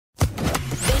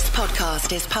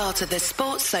podcast is part of the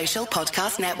Sports Social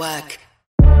Podcast Network.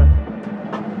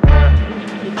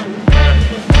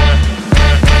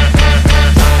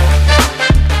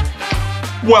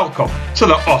 Welcome to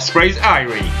the Ospreys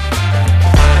Irie.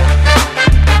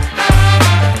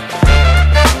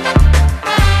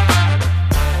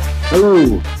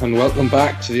 Hello, and welcome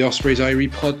back to the Ospreys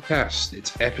Irie podcast.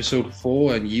 It's episode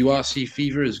 4, and URC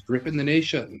fever is gripping the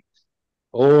nation.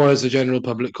 Or, as the general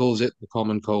public calls it, the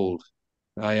common cold.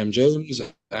 I am James,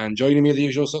 and joining me are the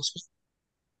usual suspects.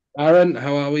 Darren,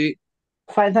 how are we?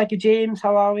 Fine, thank you, James.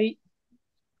 How are we?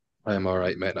 I am all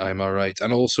right, mate. I am all right.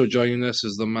 And also joining us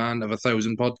is the man of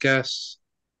 1,000 podcasts.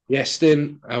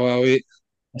 Iestyn, how are we?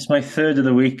 It's my third of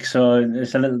the week, so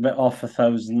it's a little bit off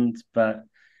 1,000, but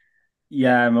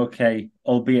yeah, I'm okay,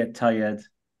 albeit tired.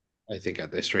 I think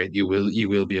at this rate you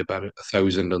will be about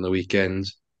 1,000 on the weekend.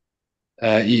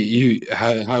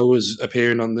 How was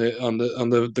appearing on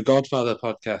the Godfather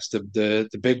podcast,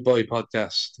 the Big Boy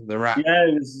podcast, the rap? Yeah,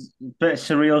 it was a bit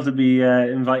surreal to be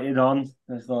invited on.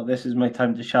 I thought this is my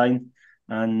time to shine,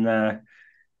 and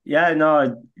yeah,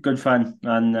 no, good fun,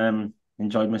 and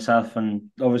enjoyed myself.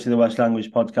 And obviously the Welsh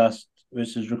language podcast,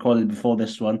 which was recorded before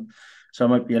this one, so I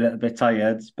might be a little bit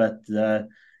tired, but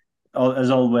as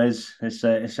always, it's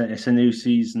a new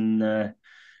season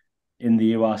in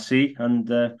the URC, and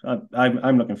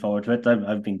I'm looking forward to it.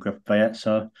 I've been gripped by it,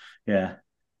 so yeah.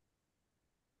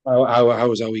 How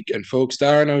was our weekend, folks?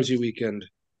 Darren, how was your weekend?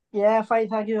 Yeah, fine,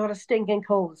 thank you. I had a stinking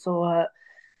cold, so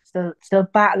still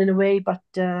battling away, but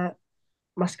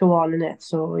must go on in it.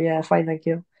 So yeah, fine, thank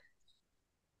you.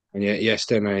 And yes,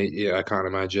 then I can't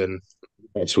imagine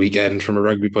next weekend from a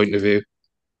rugby point of view.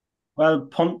 Well,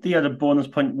 Ponty had a bonus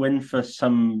point win for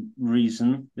some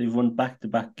reason. They've won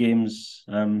back-to-back games,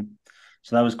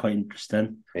 so that was quite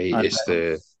interesting. Hey,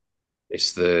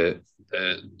 it's the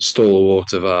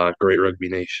stalwart of our great rugby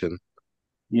nation.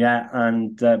 Yeah,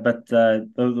 and but the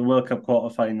World Cup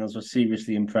quarterfinals were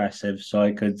seriously impressive, so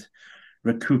I could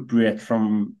recuperate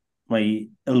from my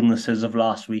illnesses of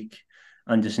last week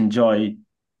and just enjoy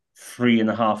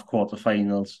 3.5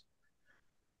 quarterfinals.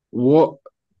 What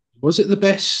was it? The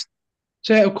best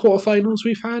set of quarterfinals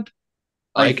we've had?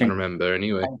 I can think- remember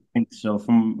anyway. I think so,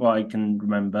 from what I can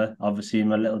remember. Obviously,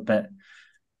 I'm a little bit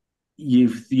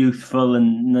youthful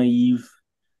and naive,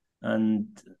 and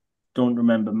don't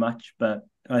remember much. But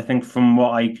I think from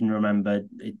what I can remember,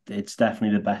 it's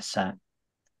definitely the best set.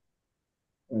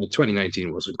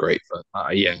 2019 wasn't great, but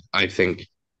yeah, I think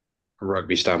from a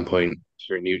rugby standpoint,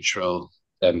 for a neutral,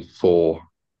 them 4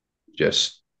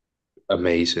 just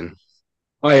amazing.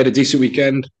 I had a decent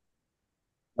weekend.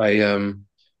 I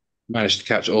managed to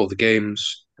catch all the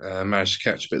games. Managed to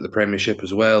catch a bit of the Premiership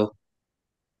as well.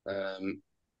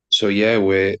 So yeah,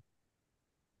 we're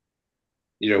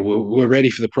ready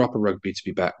for the proper rugby to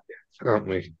be back, aren't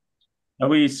we? Are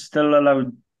we still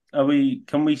allowed?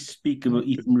 Can we speak about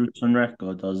Ethan Roots on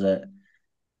record? Or is it?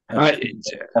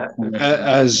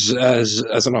 As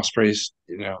an Ospreys,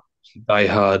 die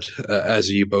hard as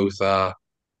you both are,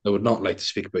 I would not like to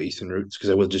speak about Ethan Roots because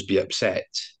I will just be upset.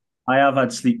 I have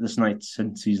had sleepless nights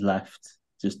since he's left.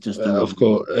 Of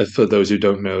course, for those who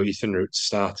don't know, Ethan Roots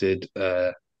started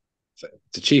the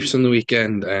Chiefs on the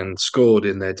weekend and scored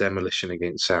in their demolition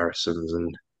against Saracens,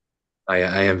 and I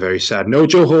am very sad. No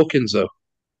Joe Hawkins though.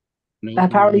 No,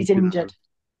 Apparently he's injured.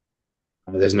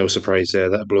 There's no surprise there.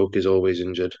 That bloke is always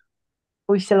injured.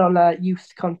 We're still on a youth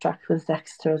contract with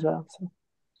Dexter as well.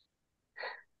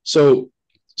 So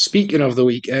speaking of the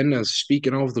weekend and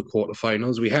speaking of the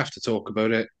quarterfinals, we have to talk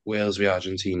about it. Wales v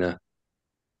Argentina.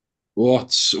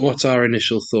 What's our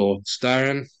initial thoughts,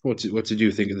 Darren? What did you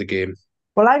think of the game?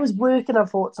 Well, I was working,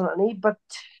 unfortunately, but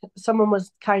someone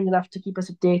was kind enough to keep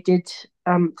us updated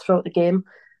throughout the game.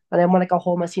 And then when I got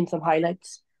home, I seen some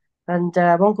highlights. And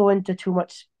I won't go into too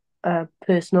much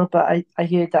personal, but I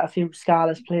heard that a few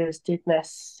Scarlets players did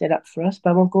mess it up for us.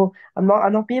 But I won't go. I'm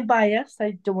not being biased.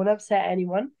 I don't want to upset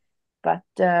anyone. But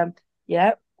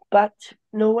yeah, but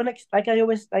no one like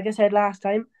I said last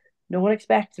time, no one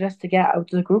expected us to get out of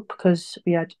the group because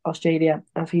we had Australia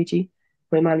and Fiji.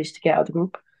 We managed to get out of the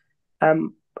group.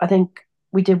 I think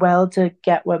we did well to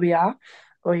get where we are.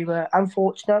 We were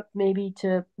unfortunate maybe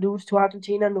to lose to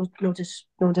Argentina. No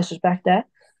disrespect there.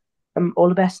 All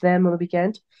the best to them on the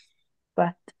weekend.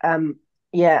 But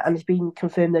yeah, and it's been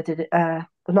confirmed that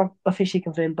well, not officially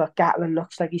confirmed, but Gatlin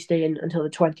looks like he's staying until the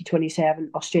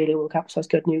 2027 Australia World Cup, so that's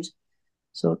good news.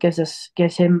 So it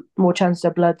gives him more chance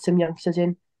to blood some youngsters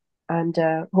in, and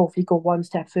hopefully go one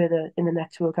step further in the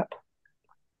next World Cup.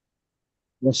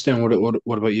 Weston,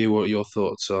 what about you? What are your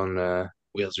thoughts on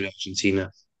Wales v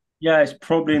Argentina? Yeah, it's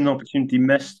probably an opportunity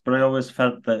missed, but I always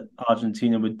felt that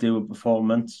Argentina would do a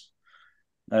performance.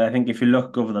 I think if you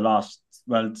look over the last,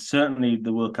 well, certainly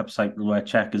the World Cup cycle where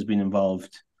Czech has been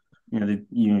involved, you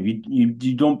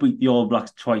don't beat the All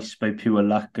Blacks twice by pure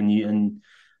luck, and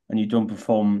you don't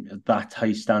perform at that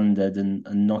high standard and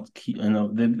not keep,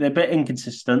 they're a bit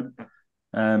inconsistent.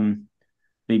 Um,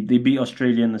 they beat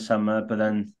Australia in the summer, but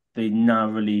then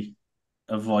they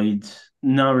avoid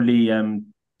narrowly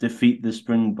defeat the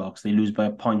Springboks. They lose by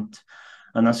a point,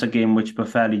 and that's a game which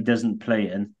Boffelli doesn't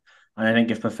play in. And I think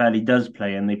if Boffelli does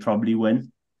play in, they probably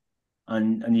win.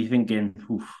 And you're thinking,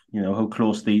 oof, how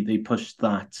close they pushed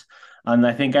that. And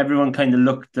I think everyone kind of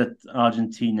looked at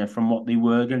Argentina from what they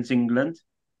were against England,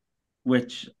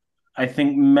 which I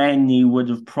think many would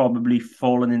have probably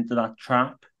fallen into that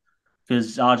trap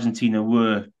because Argentina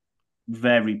were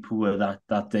very poor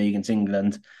that day against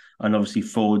England. And obviously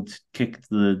Ford kicked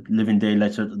the living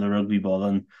daylights out of the rugby ball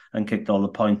and kicked all the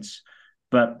points.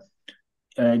 But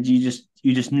you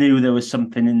just knew there was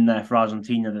something in there for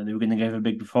Argentina that they were going to give a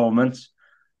big performance.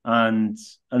 And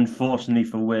unfortunately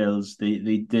for Wales,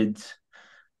 they did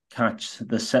catch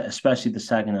especially the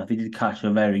second half. They did catch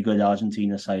a very good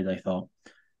Argentina side, I thought.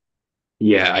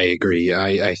 Yeah, I agree.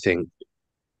 I think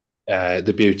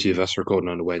the beauty of us recording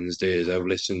on a Wednesday is I've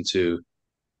listened to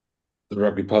the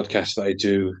rugby podcast that I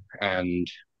do, and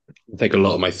I think a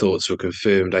lot of my thoughts were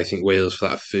confirmed. I think Wales for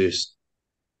that first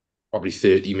probably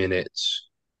 30 minutes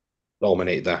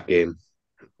dominate that game.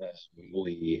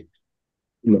 We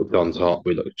looked on top,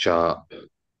 we looked sharp,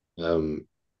 um,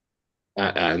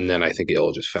 and then I think it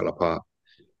all just fell apart.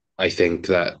 I think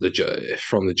that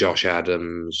from the Josh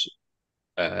Adams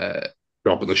uh,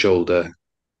 drop on the shoulder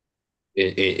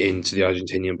into the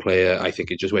Argentinian player, I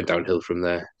think it just went downhill from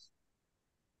there.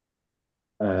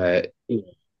 Uh,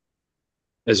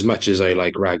 as much as I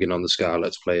like ragging on the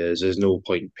Scarlets players, there's no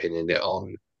point pinning it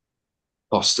on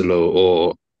Costello,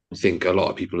 or I think a lot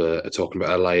of people are talking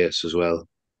about Elias as well.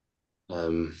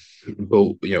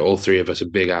 But all three of us are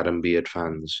big Adam Beard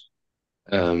fans.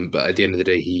 But at the end of the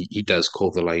day, he does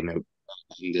call the line out.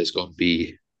 And there's got to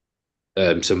be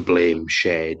some blame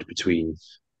shared between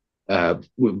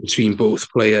both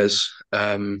players.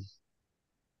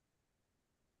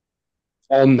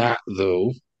 On that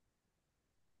though,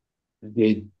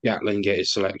 did Gatlin get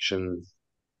his selection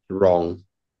wrong?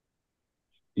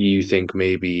 Do you think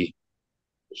maybe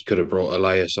he could have brought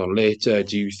Elias on later?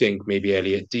 Do you think maybe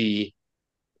Elliot D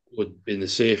would have been the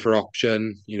safer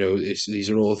option? These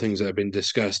are all things that have been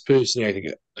discussed. Personally, I think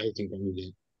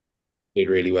he did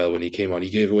really well when he came on. He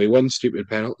gave away one stupid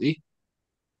penalty,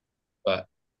 but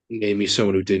name me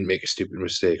someone who didn't make a stupid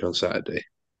mistake on Saturday.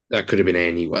 That could have been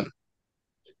anyone.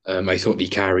 I thought he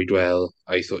carried well.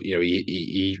 I thought,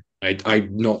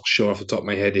 I'm not sure off the top of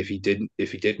my head if he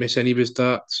did miss any of his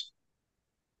darts,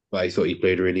 but I thought he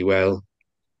played really well.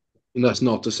 And that's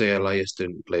not to say Elias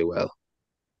didn't play well,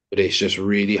 but it's just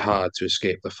really hard to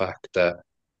escape the fact that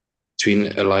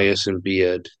between Elias and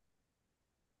Beard,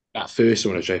 that first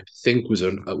one, which I think was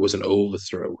an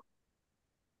overthrow,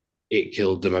 it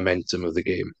killed the momentum of the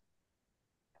game.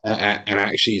 And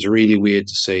actually, it's really weird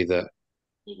to say that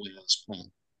Wales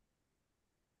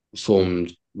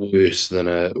performed worse than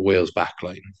a Wales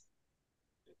backline,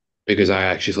 because I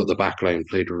actually thought the backline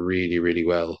played really, really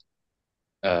well.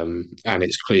 And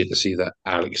it's clear to see that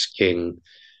Alex King,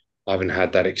 having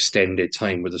had that extended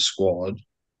time with the squad,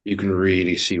 you can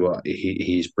really see what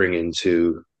he's bringing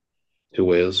to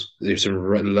Wales. There's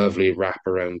some lovely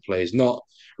wraparound plays, not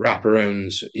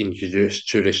wraparounds in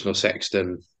traditional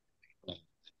Sexton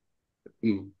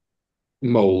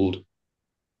mold,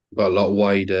 but a lot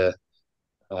wider.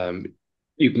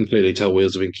 You can clearly tell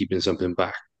Wales have been keeping something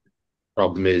back.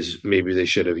 Problem is, maybe they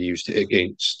should have used it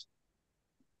against,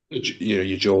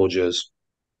 your Georgias,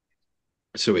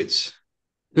 so it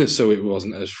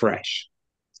wasn't as fresh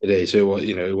today. So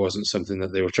it wasn't something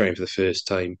that they were trying for the first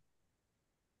time.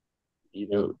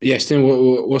 Yes, Tim,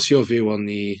 what's your view on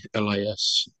the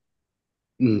Elias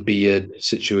Beard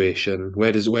situation?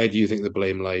 Where do you think the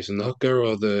blame lies, in the hooker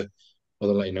or the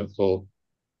line-out call?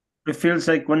 It feels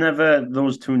like whenever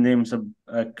those two names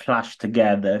are clashed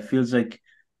together, it feels like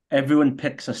everyone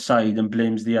picks a side and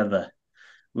blames the other,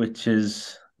 which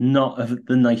is not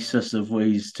the nicest of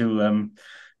ways to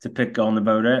pick on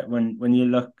about it. When you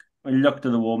look at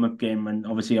the warm up game, and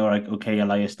obviously, all right, okay,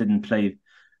 Elias didn't play,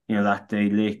 that day.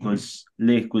 Lake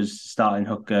was starting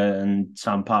hooker, and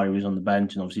Sam Parry was on the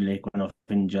bench, and obviously Lake went off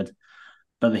injured.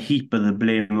 But the heap of the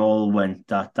blame all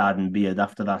went at Dad and Beard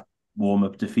after that warm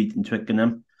up defeat in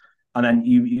Twickenham. And then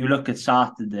you look at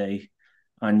Saturday,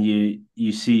 and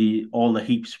you see all the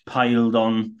heaps piled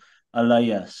on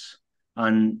Elias,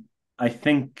 and I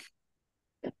think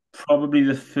probably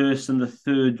the first and the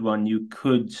third one, you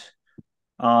could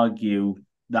argue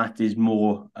that is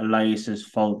more Elias's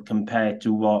fault compared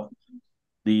to what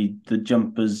the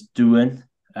jumper's doing.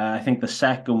 I think the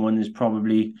second one is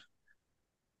probably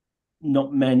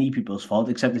not many people's fault,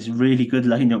 except this really good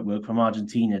lineup work from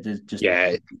Argentina. To just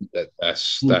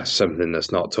that's something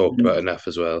that's not talked about enough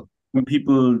as well. When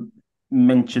people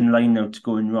mention lineouts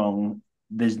going wrong,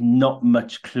 there's not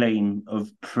much claim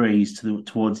of praise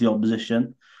towards the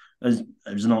opposition. As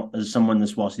someone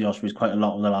that's watched the Ospreys quite a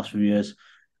lot over the last few years,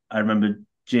 I remember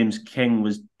James King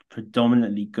was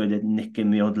predominantly good at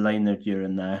nicking the odd lineout here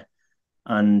and there,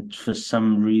 and for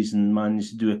some reason managed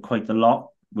to do it quite a lot,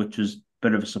 which was a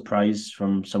bit of a surprise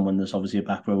from someone that's obviously a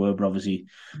back rower, but obviously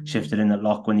shifted in at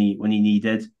lock when he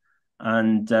needed.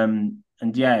 And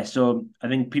yeah, so I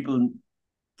think people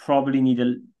probably need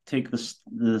to take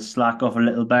the slack off a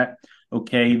little bit.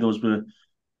 Okay, those were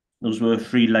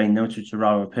 3 lineouts, which are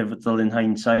rather pivotal in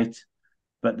hindsight,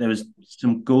 but there was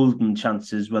some golden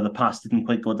chances where the pass didn't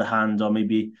quite go to hand, or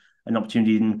maybe an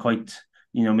opportunity didn't quite,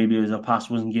 maybe it was a pass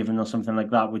wasn't given or something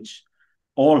like that, which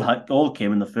all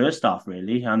came in the first half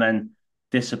really, and then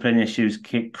discipline issues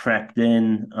crept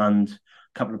in, and a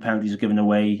couple of penalties were given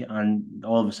away, and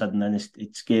all of a sudden then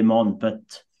it's game on.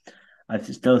 But I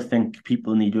still think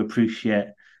people need to appreciate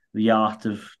the art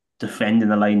of defending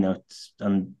the lineouts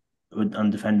and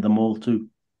defending them all too.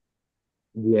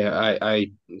 Yeah,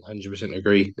 I 100%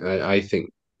 agree. I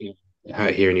think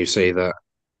hearing you say that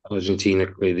Argentina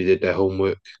clearly did their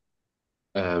homework.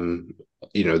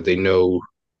 They know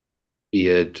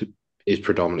Beard is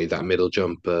predominantly that middle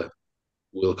jumper,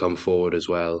 will come forward as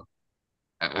well.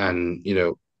 And,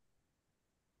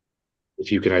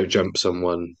 if you can outjump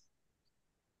someone,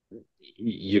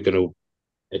 you're going to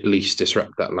at least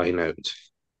disrupt that line out.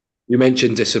 You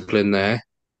mentioned discipline there.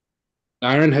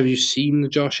 Darren, have you seen the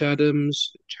Josh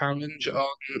Adams challenge on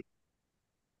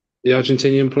the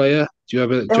Argentinian player? Do you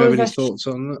have any thoughts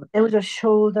on that? It was a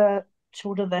shoulder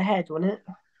to the head, wasn't it?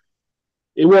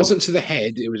 It wasn't to the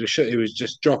head. It was it was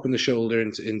just dropping the shoulder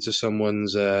into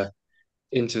someone's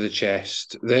into the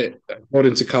chest.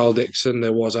 According to Carl Dixon,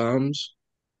 there was arms.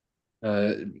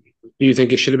 Do you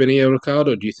think it should have been a yellow card,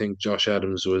 or do you think Josh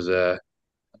Adams was a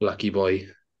lucky boy?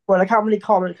 Well, I can't really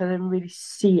comment because I didn't really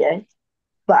see it.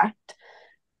 But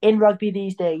in rugby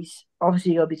these days,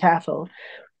 obviously you got to be careful.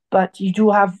 But you do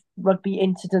have rugby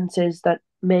incidences that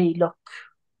may look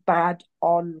bad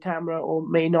on camera or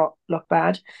may not look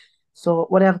bad. So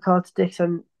whatever Carl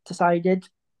Dixon decided,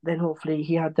 then hopefully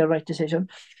he had the right decision.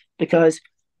 Because,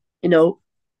 on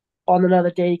another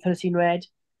day he could have seen red,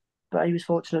 but he was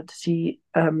fortunate to see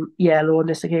yellow on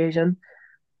this occasion.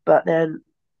 But then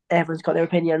everyone's got their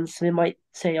opinions. So they might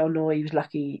say, oh no, he was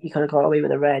lucky, he could have got away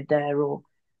with a red there.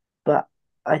 But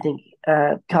I think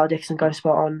Carl Dixon got a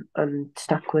spot on and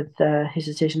stuck with his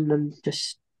decision and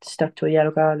just stuck to a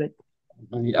yellow card.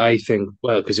 I think,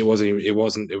 well, because it was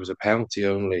a penalty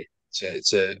only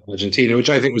to Argentina, which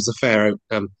I think was the fair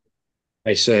outcome.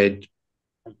 I said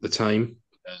at the time,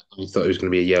 I thought it was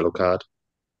going to be a yellow card.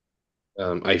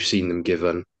 I've seen them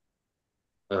given,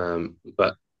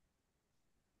 but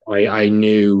I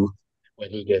knew when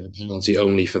he gave a penalty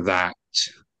only for that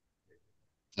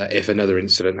if another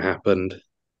incident happened,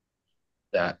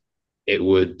 that it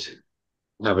would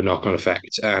have a knock-on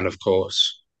effect. And of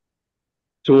course,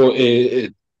 so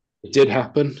it did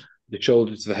happen. The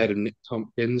shoulder to the head of Nick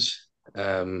Tompkins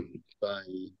by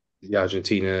the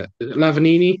Argentina. Is it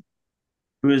Lavanini?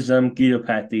 It was Guido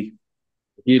Petty.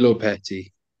 Guido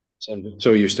Petty. So I'm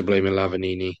so used to blaming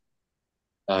Lavanini.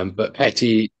 But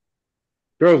Petty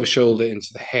drove a shoulder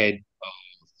into the head of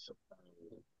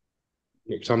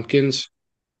Nick Tompkins.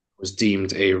 Was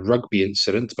deemed a rugby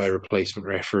incident by replacement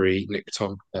referee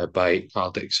by Carl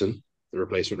Dixon, the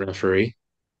replacement referee,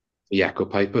 Jaco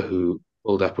Piper, who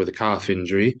pulled up with a calf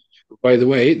injury. By the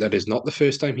way, that is not the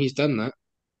first time he's done that.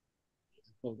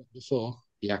 Before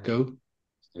Jaco,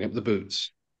 hang up the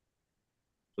boots.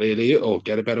 Clearly, or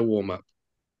get a better warm up.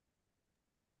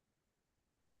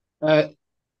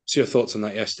 So your thoughts on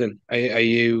that, Iestyn? Are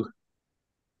you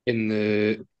in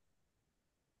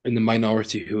the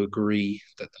minority who agree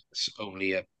that that's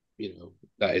only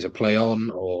that is a play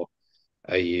on, or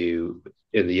are you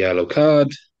in the yellow card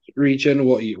region?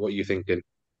 What are you thinking?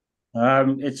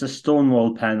 It's a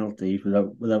stonewall penalty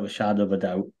without a shadow of a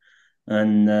doubt,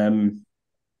 and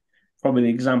probably the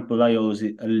example I always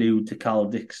allude to Carl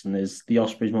Dixon is the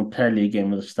Ospreys Montpellier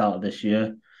game at the start of this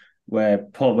year, where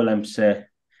Paul Willemse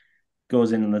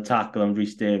goes in on the tackle on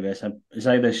Rhys Davies, and it's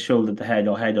either shoulder to head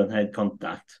or head on head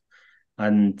contact,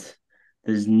 and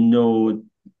there's no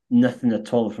nothing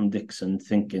at all from Dixon,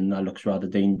 thinking that looks rather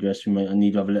dangerous. I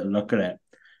need to have a little look at it.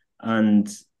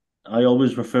 And I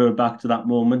always refer back to that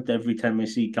moment every time I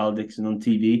see Cal Dixon on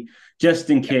TV, just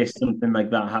in case something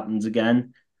like that happens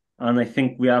again. And I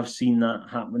think we have seen that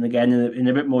happen again in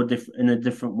a bit more in a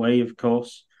different way, of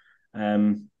course.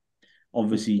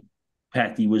 Obviously,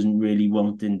 Petty wasn't really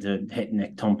wanting to hit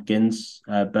Nick Tompkins,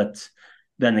 but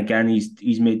then again,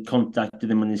 he's made contact with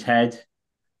him on his head.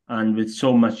 And with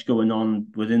so much going on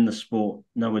within the sport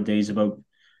nowadays about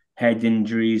head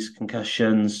injuries,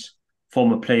 concussions,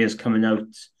 former players coming out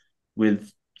with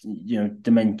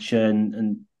dementia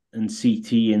and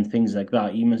CT and things like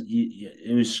that,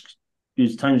 it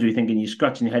was times where you're thinking, you're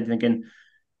scratching your head thinking,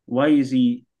 why is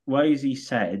he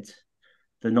said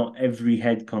that not every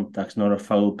head contact's not a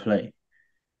foul play?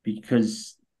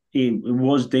 Because it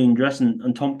was dangerous,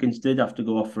 and Tompkins did have to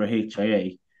go off for a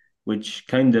HIA, which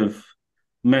kind of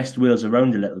messed Wales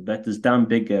around a little bit, as Dan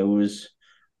Biggar was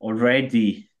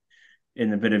already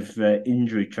in a bit of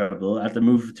injury trouble at the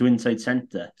move to inside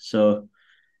centre. So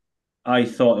I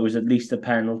thought it was at least a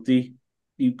penalty.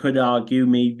 You could argue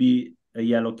maybe a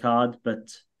yellow card, but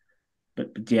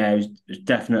yeah, it was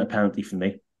definitely a penalty for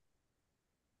me.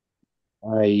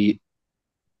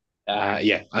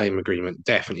 Yeah, I'm in agreement.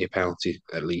 Definitely a penalty,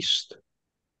 at least.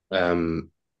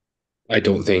 I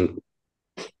don't think,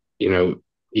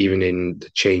 even in the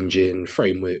changing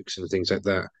frameworks and things like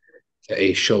that,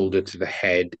 a shoulder to the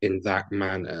head in that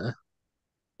manner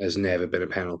has never been a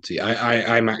penalty.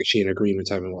 I'm actually in agreement,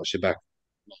 having watched it back.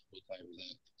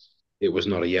 It was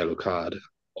not a yellow card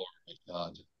or a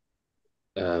red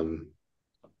card.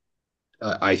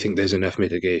 I think there's enough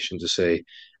mitigation to say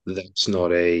that's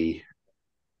not a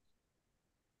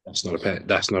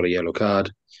yellow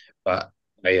card, but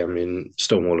I am in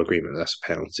stonewall agreement that's a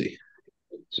penalty.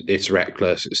 It's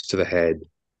reckless. It's to the head.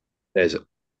 There's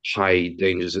high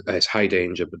danger. There's high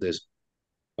danger, but there's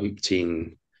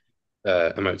umpteen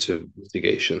amounts of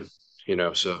mitigation.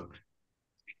 So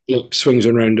look, swings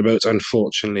and roundabouts.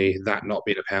 Unfortunately, that not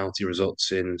being a penalty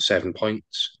results in 7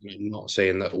 points. I'm not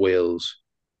saying that Wales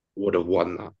would have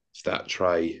won that if that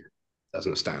try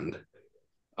doesn't stand.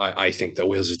 I think that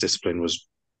Wales' discipline was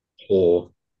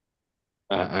poor,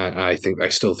 and I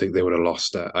still think they would have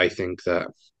lost that. I think that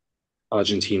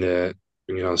Argentina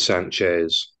bringing on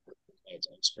Sanchez,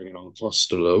 bringing on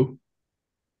Costello,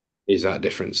 is that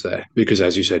difference there? Because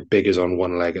as you said, Biggar's on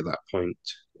one leg at that point.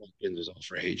 Watkins is off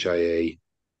for HIA.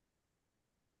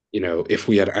 If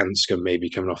we had Anscombe maybe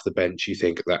coming off the bench, you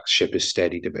think that ship is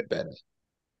steadied a bit better.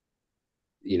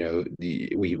 We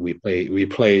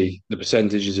play the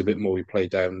percentages a bit more. We play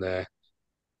down there.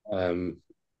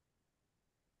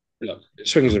 Look,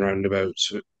 swings and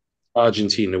roundabouts.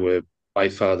 Argentina were by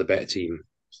far the better team.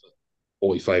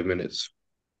 45 minutes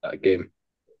that game,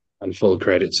 and full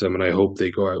credit to them. And I hope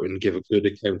they go out and give a good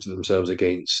account of themselves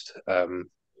against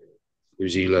New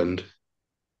Zealand.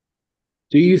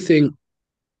 Do you think?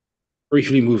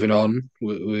 Briefly moving on,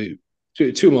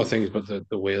 two more things about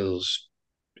the Wales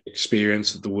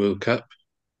experience at the World Cup.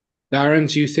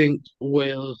 Darren, do you think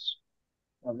Wales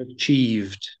have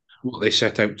achieved what they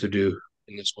set out to do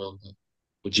in this World Cup?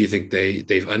 Or do you think they've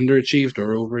underachieved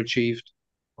or overachieved?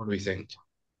 What do we think?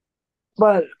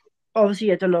 Well,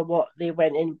 obviously, I don't know what they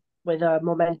went in with a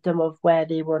momentum of where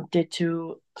they wanted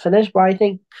to finish, but I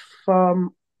think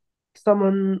from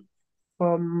someone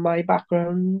from my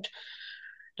background,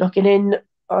 looking in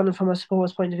on from a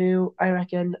sports point of view, I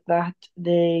reckon that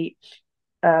they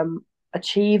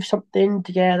achieved something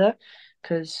together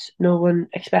because no one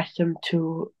expected them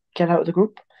to get out of the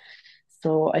group.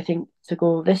 So I think to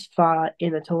go this far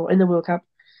in the World Cup,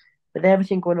 with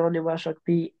everything going on in Welsh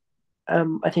rugby,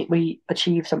 I think we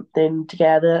achieved something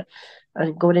together.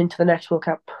 And going into the next World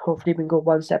Cup, hopefully we can go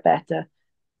one step better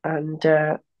and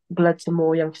blood some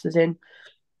more youngsters in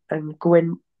and go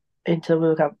into the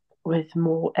World Cup with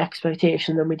more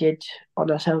expectation than we did on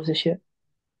ourselves this year.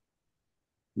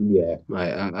 Yeah,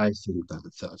 I think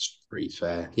that's pretty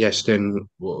fair. Yes, then,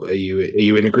 are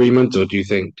you in agreement, or do you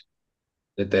think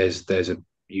that there's a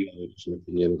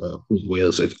opinion about what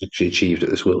Wales have actually achieved at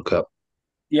this World Cup?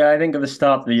 Yeah, I think at the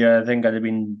start of the year, I think I'd have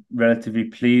been relatively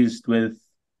pleased with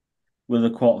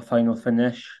the quarter-final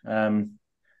finish.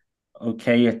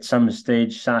 Okay, at some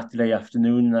stage Saturday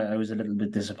afternoon, I was a little bit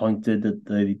disappointed that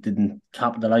they didn't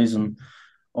capitalise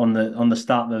on the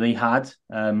start that they had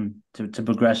to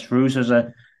progress through.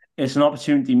 So it's an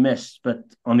opportunity missed, but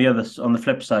on the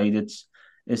flip side,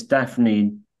 it's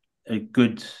definitely a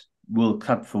good World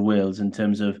Cup for Wales in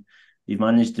terms of they've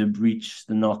managed to reach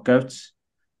the knockouts.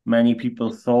 Many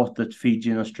people thought that Fiji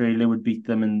and Australia would beat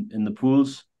them in the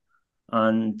pools,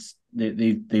 and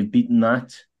they've beaten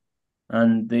that.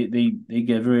 and they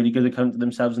give a really good account of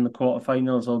themselves in the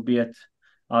quarterfinals, albeit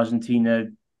Argentina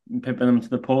pipping them to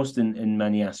the post in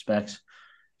many aspects.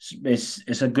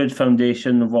 It's a good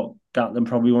foundation of what Gatland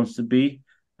probably wants to be,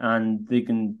 and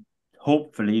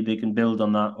hopefully they can build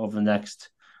on that over the next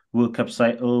World Cup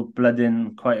cycle, blood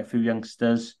in quite a few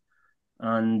youngsters,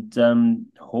 and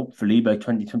hopefully by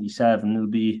 2027 it'll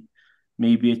be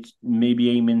maybe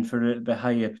aiming for a little bit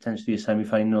higher, potentially a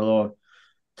semi-final or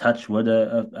touch wood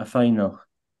a final.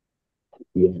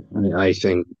 Yeah, I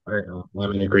think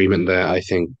I'm in agreement there. I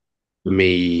think for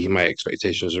me, my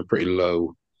expectations are pretty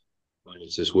low.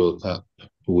 It's this World Cup.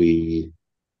 We're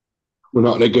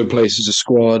not in a good place as a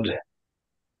squad.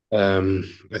 I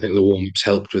think the warm-ups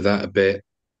helped with that a bit.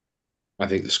 I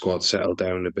think the squad settled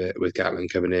down a bit with Gatlin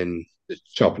coming in,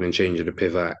 chopping and changing the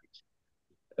pivot.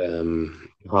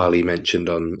 Harley mentioned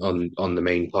on the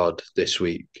main pod this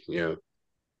week.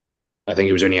 I think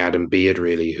it was only Adam Beard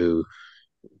really who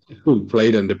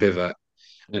played under pivot,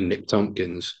 and Nick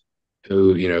Tompkins,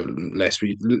 who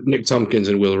Nick Tompkins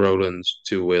and Will Rowlands,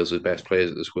 two of Wales' best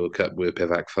players at this World Cup, were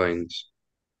pivot finds.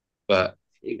 But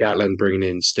Gatlin bringing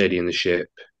in, steadying the ship.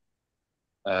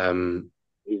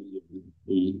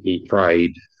 He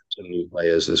tried some new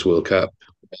players this World Cup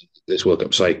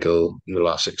cycle in the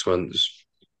last 6 months.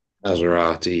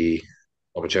 Azarati,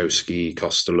 Obachowski,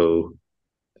 Costello,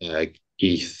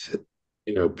 Keith,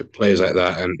 players like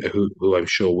that, and who I'm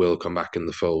sure will come back in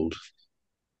the fold.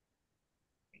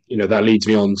 That leads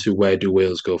me on to where do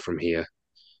Wales go from here?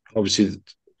 Obviously,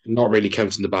 not really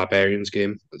counting the Barbarians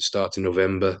game that starts in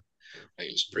November. I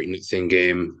think it's a pretty thin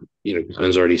game.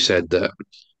 Alan's already said that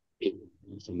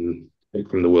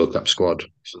from the World Cup squad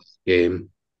for the game.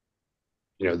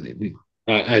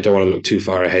 I don't want to look too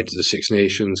far ahead to the Six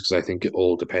Nations because I think it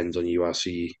all depends on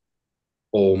URC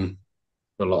form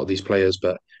for a lot of these players.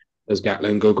 But does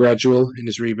Gatlin go gradual in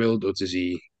his rebuild, or does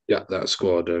he get that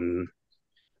squad and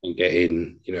get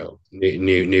in,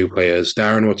 new players?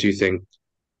 Darren, what do you think?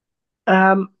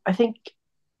 I think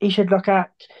he should look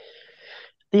at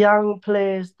the young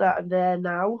players that are there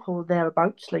now or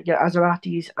thereabouts, like your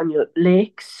Azaratis and your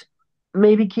Lakes.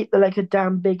 Maybe keep a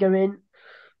Dan Bigger in.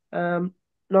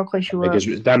 Not quite sure.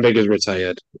 Dan Bigger's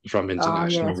retired from Oh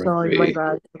international yeah, sorry, rugby. my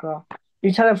bad. I forgot.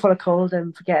 You tell him full of cold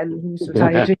and forgetting who's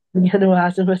retired.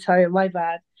 Hasn't retired. My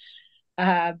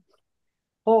bad.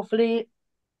 Hopefully,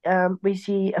 we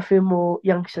see a few more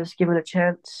youngsters given a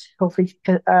chance. Hopefully,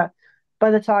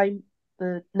 by the time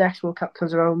the next World Cup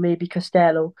comes around, maybe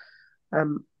Costello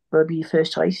will be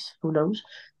first choice. Who knows?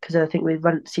 Because I think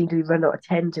seem to be running out of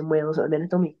tens in Wales at the minute,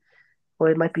 don't we? Or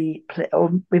it might be,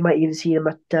 or we might even see him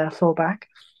at fullback.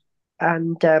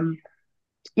 And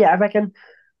I reckon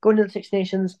going to the Six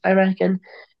Nations, I reckon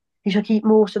he should keep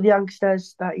most of the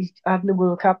youngsters that he's had in the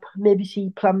World Cup. Maybe see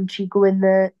Plumtree go in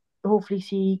there. Hopefully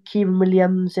see Kieran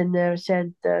Williams in there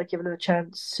centre, giving him a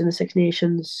chance in the Six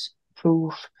Nations.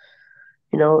 Prove,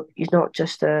 he's not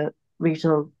just a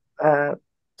regional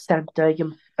centre. He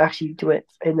can actually do it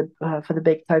in the for the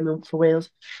big time for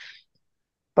Wales.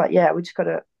 But yeah, we just got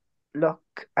to look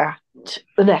at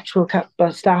the World Cup,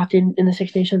 but starting in the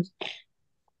Six Nations.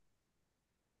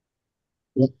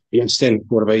 Iestyn,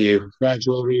 what about you?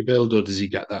 Gradual rebuild, or does he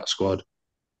get that squad?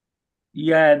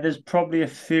 Yeah, there's probably a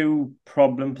few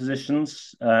problem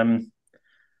positions.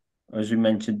 As we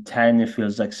mentioned, 10, it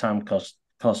feels like Sam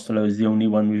Costello is the only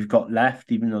one we've got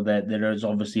left, even though there is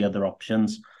obviously other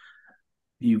options.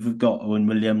 You've got Owen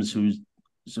Williams, who's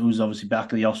obviously back at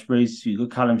the Ospreys. You've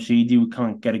got Callum Sheedy, who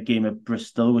can't get a game at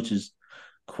Bristol, which is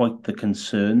quite the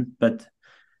concern. But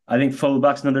I think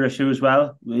fullback's another issue as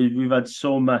well. We've had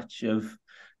so much of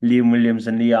Liam Williams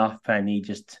and Lee Halfpenny,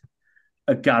 just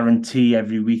a guarantee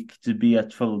every week to be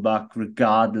at fullback,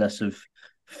 regardless of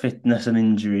fitness and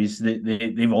injuries.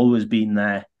 They've always been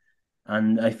there.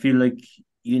 And I feel like,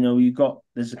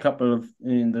 there's a couple of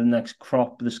in the next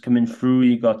crop that's coming through.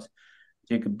 You got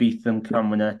Jacob Beetham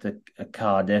coming at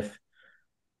Cardiff.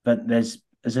 But there's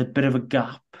a bit of a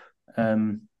gap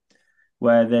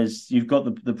where you've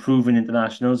got the proven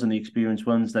internationals and the experienced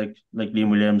ones like Liam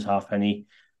Williams, Halfpenny,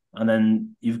 and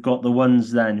then you've got the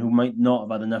ones then who might not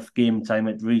have had enough game time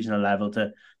at regional level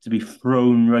to be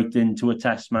thrown right into a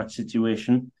test match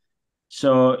situation.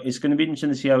 So it's going to be interesting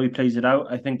to see how he plays it out.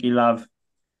 I think he'll have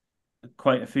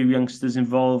quite a few youngsters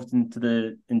involved into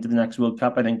the next World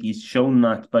Cup. I think he's shown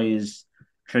that by his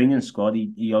training squad.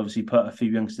 He obviously put a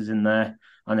few youngsters in there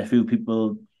and a few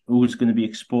people who's going to be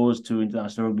exposed to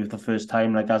international rugby for the first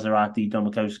time, like Azarati,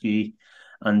 Domikowski,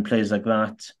 and players like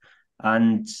that.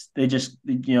 And they just,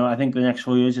 I think the next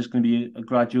 4 years is going to be a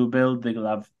gradual build. They're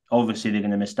going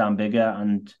to miss Dan Bigger,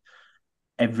 and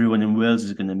everyone in Wales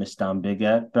is going to miss Dan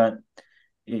Bigger, but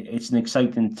it's an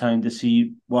exciting time to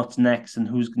see what's next and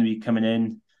who's going to be coming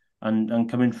in and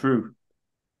coming through.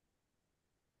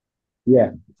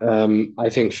 Yeah. I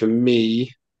think for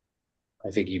me,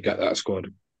 I think you've got that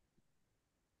squad.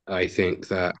 I think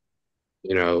that,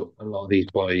 a lot of these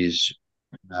boys,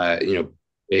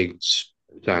 Biggs,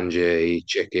 Sanjay,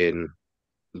 Chicken,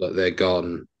 but they're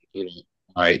gone.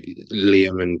 Right,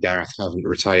 Liam and Gareth haven't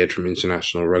retired from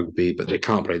international rugby, but they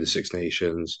can't play the Six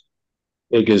Nations.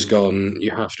 Bigger's gone.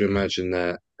 You have to imagine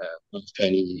that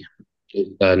Penny is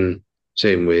done.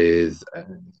 Same with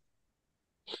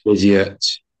Idiot.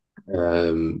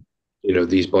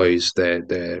 These boys,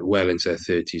 they're well into their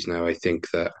 30s now. I think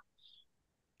that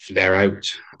they're out.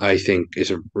 I think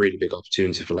it's a really big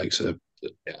opportunity for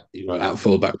at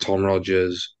fullback Tom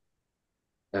Rogers.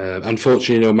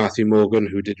 Unfortunately, Matthew Morgan,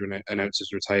 who did announce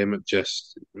his retirement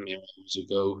just mere hours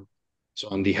ago. So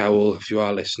Andy Howell, if you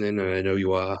are listening, and I know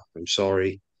you are, I'm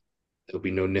sorry. There'll be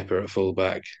no nipper at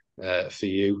fullback for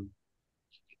you.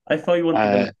 I thought you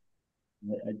wanted him.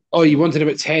 Oh, you wanted him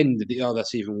at 10, did you? Oh,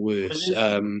 that's even worse.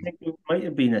 I think it might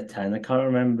have been a 10. I can't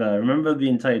remember. I remember the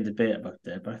entire debate about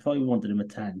it, but I thought you wanted him at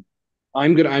 10.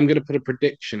 I'm gonna put a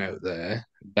prediction out there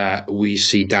that we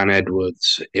see Dan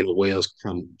Edwards in a Wales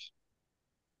camp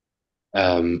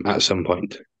at some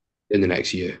point in the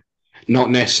next year.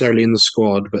 Not necessarily in the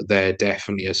squad, but there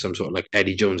definitely is some sort of like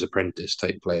Eddie Jones apprentice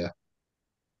type player.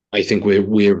 I think we're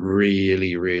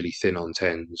really, really thin on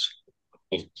tens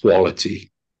of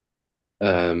quality.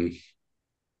 Will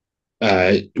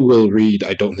Reed,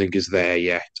 I don't think is there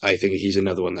yet. I think he's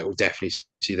another one that we'll definitely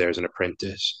see there as an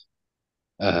apprentice.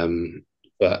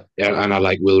 But yeah, and I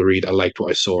like Will Reed. I liked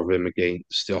what I saw of him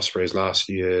against the Ospreys last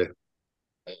year.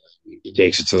 He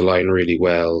takes it to the line really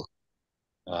well.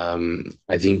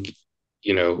 I think,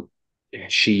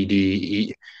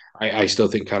 Sheedy. I still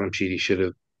think Callum Sheedy should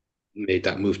have made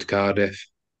that move to Cardiff.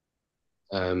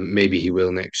 Maybe he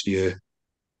will next year.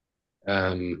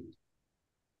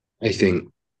 I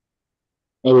think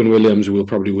Owen Williams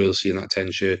will see in that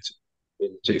 10 shirt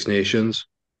in Six Nations.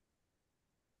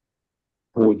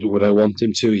 Would I want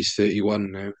him to? He's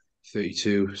 31 now,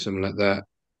 32, something like that.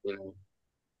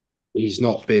 He's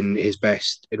not been his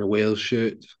best in a Wales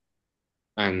shirt.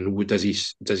 And does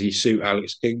he suit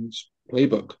Alex King's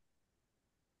playbook?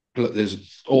 Look,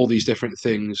 there's all these different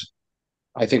things.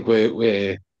 I think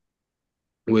we're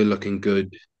looking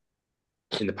good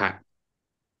in the pack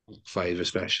five,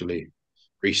 especially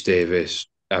Rhys Davis,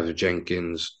 David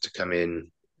Jenkins to come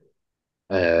in.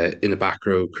 In the back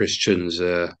row, Chris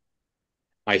Chunza.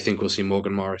 I think we'll see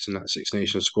Morgan Morris in that Six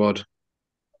Nations squad.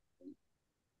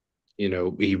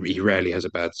 He rarely has a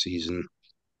bad season.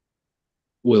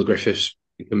 Will Griffiths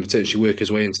can potentially work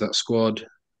his way into that squad.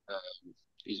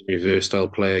 He's a very versatile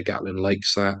player. Gatlin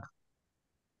likes that.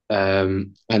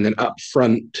 And then up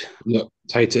front, look,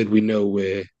 tight head, we know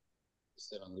we're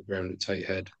still on the ground at tight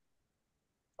head.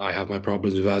 I have my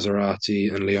problems with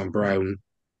Azarati and Leon Brown.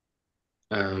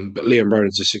 But Leon Brown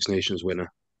is a Six Nations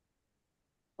winner.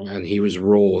 And he was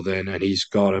raw then, and he's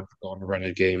got a run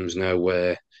of games now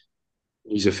where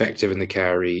he's effective in the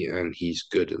carry and he's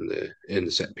good in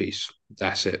the set piece.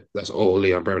 That's it. That's all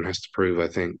Leon Brown has to prove, I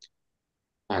think.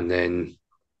 And then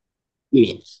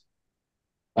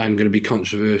I'm going to be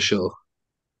controversial.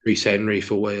 Rhys Henry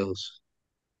for Wales.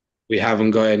 We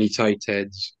haven't got any tight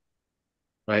heads,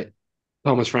 right?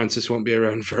 Thomas Francis won't be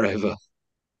around forever.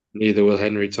 Neither will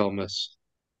Henry Thomas.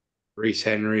 Rhys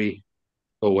Henry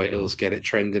for Wales. Get it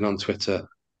trending on Twitter,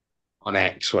 on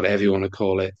X, whatever you want to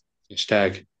call it.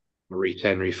 Hashtag Rhys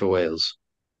Henry for Wales.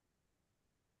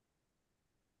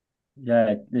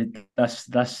 Yeah,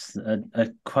 that's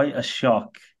quite a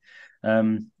shock.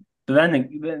 But then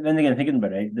again, thinking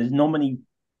about it, there's not many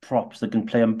props that can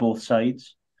play on both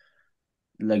sides,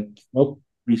 like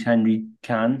Rhys Henry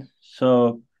can.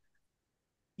 So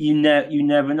you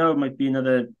never know. It might be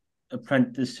another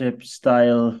apprenticeship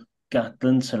style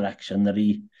Gatlin selection that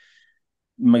he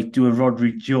might do a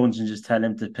Rodri Jones and just tell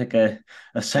him to pick a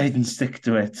side and stick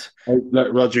to it.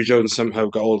 Look, Rodri Jones somehow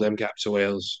got all them gaps to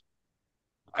Wales.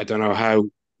 I don't know how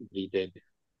he did.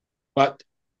 But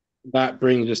that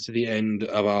brings us to the end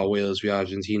of our Wales v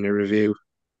Argentina review.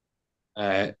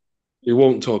 We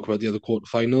won't talk about the other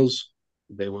quarterfinals.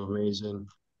 They were amazing.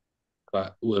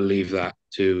 But we'll leave that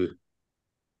to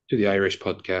the Irish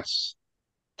podcasts.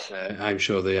 I'm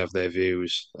sure they have their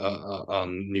views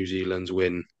on New Zealand's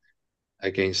win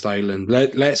against Ireland.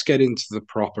 Let's get into the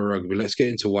proper rugby. Let's get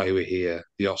into why we're here,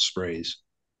 the Ospreys.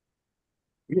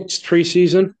 Mixed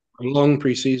pre-season, a long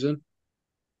pre-season.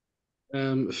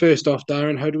 First off,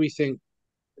 Darren, how do we think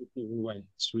went.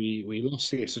 We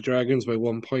lost against the Dragons by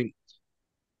 1 point,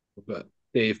 but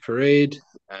Dave Parade,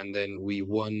 and then we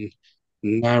won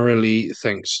narrowly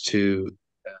thanks to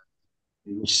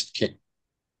missed kick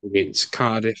against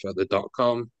Cardiff at the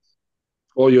 .com.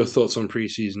 What are your thoughts on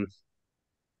pre-season?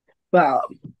 Well,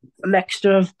 a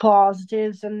mixture of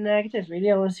positives and negatives,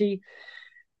 really. Obviously,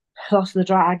 lost to the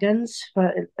Dragons,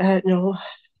 but the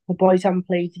boys haven't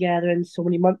played together in so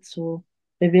many months, so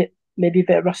maybe a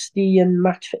bit rusty in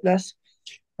match fitness.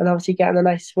 And obviously getting a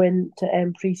nice win to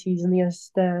end pre-season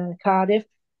against Cardiff.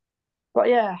 But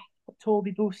yeah,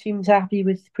 Toby Booth seems happy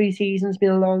with pre-season. It's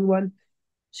been a long one.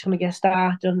 Just going to get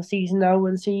started on the season now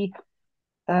and see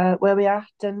where we're at,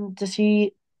 and to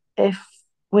see if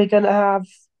we're going to have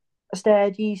a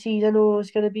steady season, or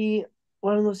it's going to be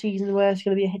one of those seasons where it's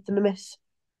going to be a hit and a miss.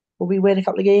 Or we win a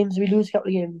couple of games, we lose a couple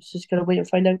of games. Just going to wait and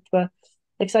find out. But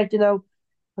excited now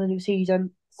for the new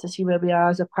season to see where we are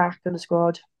as a pack and a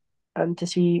squad, and to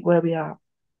see where we are.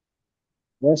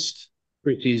 West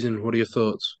pre-season. What are your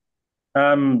thoughts?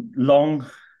 Long.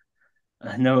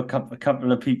 I know a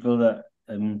couple of people that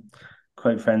I'm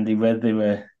quite friendly with. They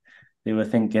were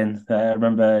thinking. I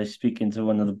remember speaking to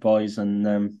one of the boys,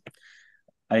 and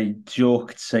I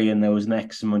joked saying there was an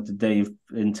X amount of days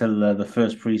until the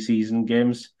first pre-season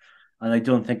games, and I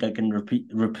don't think I can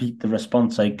repeat the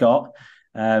response I got.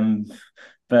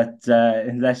 But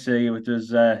let's say it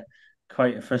was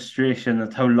quite a frustration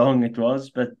at how long it was.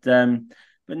 But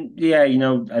yeah,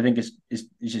 I think it's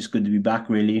just good to be back.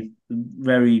 Really,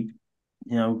 very.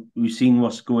 We've seen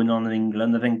what's going on in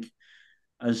England. I think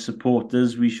as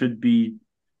supporters, we should be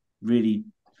really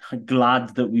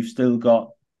glad that we've still got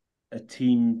a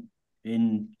team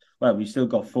we've still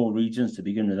got 4 regions to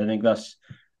begin with. I think that's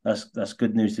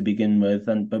good news to begin with,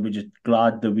 but we're just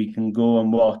glad that we can go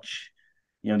and watch,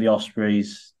 the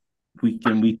Ospreys week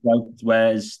in, week out.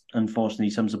 Whereas unfortunately,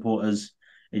 some supporters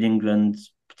in England,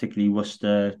 particularly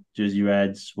Worcester, Jersey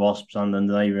Reds, Wasps, and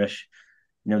the Irish,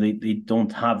 they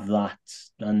don't have that,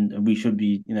 and we should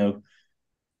be,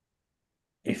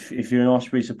 if you're an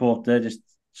Osprey supporter, just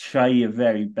try your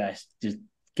very best, just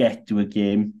get to a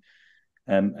game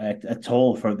at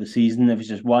all throughout the season. If it's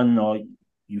just one, or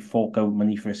you fork out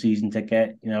money for a season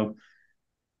ticket,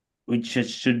 we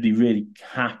just should be really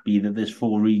happy that there's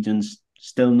 4 regions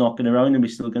still knocking around, and we're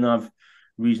still going to have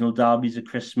regional derbies at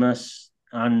Christmas.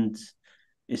 And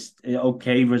it's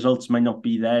okay, results might not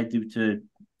be there due to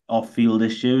off-field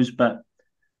issues, but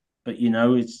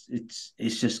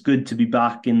it's just good to be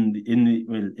back in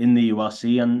the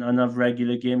URC and have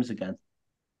regular games again.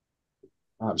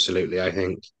 Absolutely, I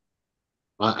think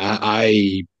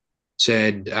I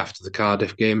said after the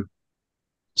Cardiff game,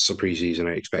 it's the pre-season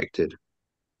I expected.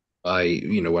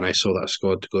 When I saw that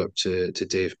squad to go up to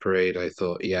Dave Parade, I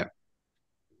thought, yeah,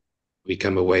 we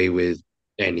come away with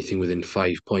anything within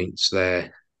 5 points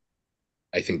there.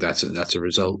 I think that's a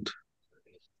result.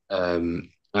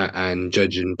 And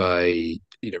judging by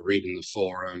reading the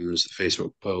forums, the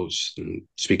Facebook posts, and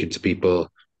speaking to people,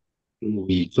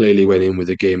 we clearly went in with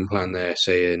a game plan there,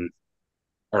 saying,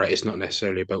 all right, it's not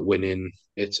necessarily about winning,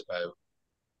 it's about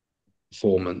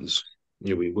performance.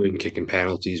 We weren't kicking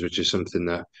penalties, which is something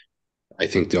that I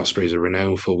think the Ospreys are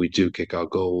renowned for. We do kick our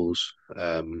goals.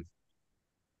 And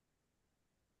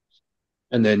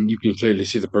then you can clearly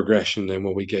see the progression then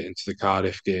when we get into the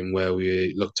Cardiff game, where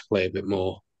we look to play a bit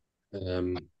more,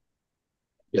 get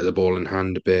the ball in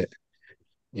hand a bit.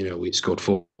 We scored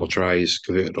 4 tries,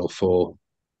 converted all 4.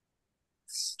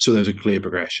 So there's a clear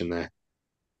progression there.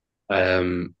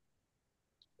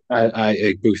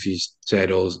 Boothie's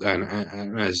said,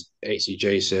 and as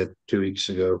ACJ said 2 weeks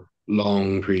ago,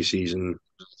 long pre-season,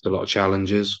 a lot of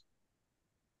challenges.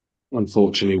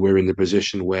 Unfortunately, we're in the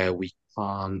position where we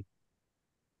can't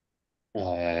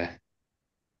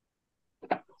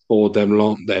afford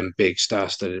them big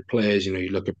star-studded players. You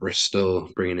look at Bristol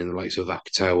bringing in the likes of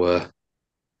Vaktawa,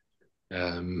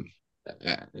 and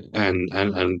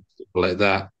people like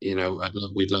that.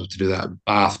 We'd love to do that.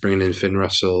 Bath bringing in Finn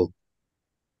Russell.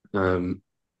 Whereas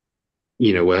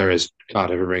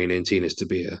Cardiff are bringing in Tinas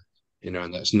Tabia,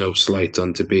 and that's no slight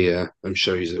on Tabia. I'm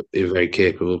sure he's a very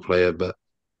capable player, but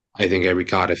I think every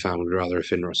Cardiff fan would rather a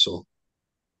Finn Russell.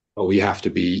 But we have to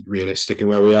be realistic in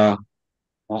where we are.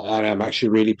 And I'm actually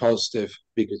really positive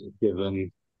because it's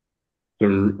given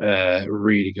some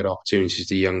really good opportunities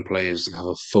to young players to have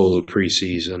a full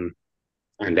pre-season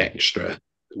and extra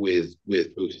with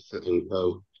Booth and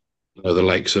Co. The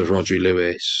likes of Rodri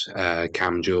Lewis,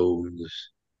 Cam Jones,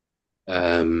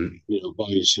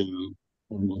 boys who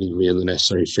are not even in the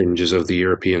necessary fringes of the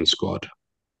European squad,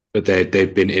 but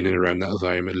they've been in and around that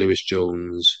environment. Lewis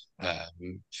Jones,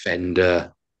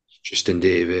 Fender, Tristan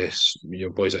Davis, your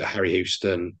boys like Harry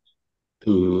Houston,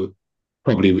 who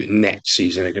probably next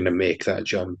season are going to make that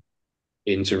jump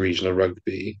into regional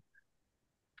rugby.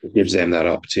 It gives them that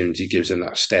opportunity, gives them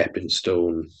that stepping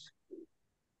stone.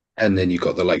 And then you've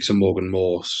got the likes of Morgan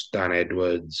Morse, Dan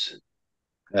Edwards,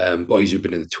 boys who've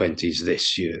been in the 20s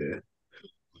this year,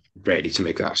 ready to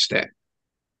make that step.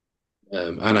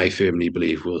 And I firmly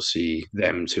believe we'll see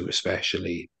them two,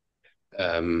 especially.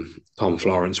 Tom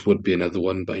Florence would be another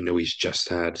one, but I know he's just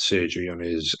had surgery on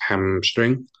his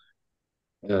hamstring.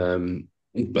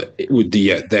 But it would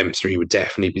them three would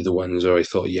definitely be the ones where I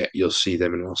thought, yeah, you'll see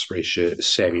them in an Osprey shirt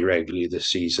semi-regularly this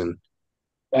season.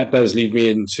 That does lead me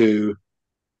into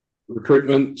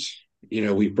recruitment.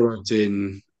 We brought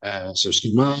in some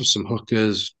skid some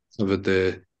hookers, covered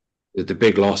the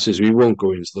big losses. We won't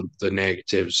go into the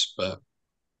negatives, but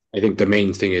I think the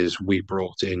main thing is we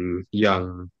brought in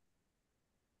young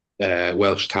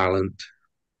Welsh talent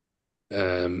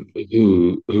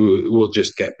who will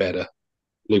just get better.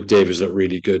 Luke Davis looked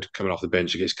really good coming off the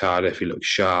bench against Cardiff. He looked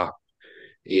sharp.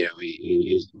 He's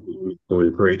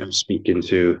always great. I'm speaking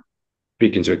to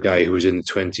a guy who was in the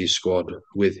 20s squad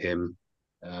with him.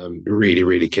 Really,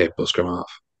 really capable scrum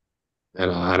half.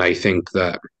 And I think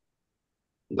that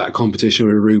competition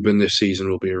with Ruben this season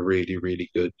will be a really, really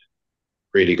good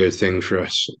thing for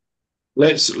us.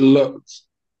 Let's look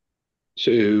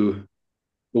to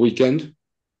the weekend.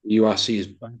 URC is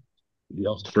back. The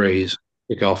Ospreys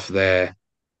kick off their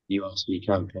URC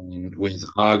campaign with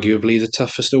arguably the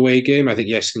toughest away game. I think,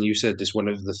 Iestyn, you said this one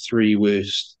of the three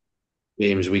worst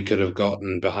games we could have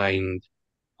gotten behind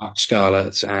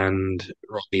Scarlets and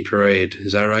Rodney Parade.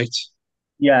 Is that right?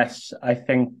 Yes, I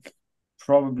think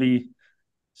probably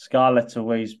Scarlets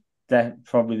away is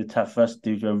probably the toughest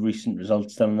due to recent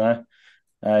results down there.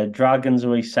 Dragons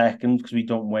away second because we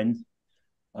don't win.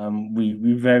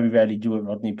 We very rarely do at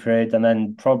Rodney Parade, and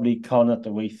then probably Connacht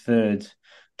away third,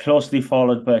 closely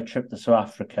followed by a trip to South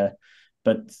Africa.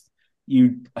 But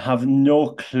you have no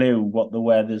clue what the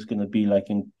weather's going to be like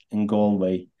in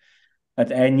Galway.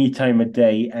 At any time of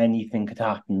day, anything could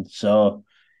happen. So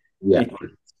Yeah. it's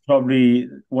probably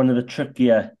one of the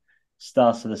trickier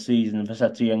starts of the season for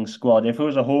such a young squad. If it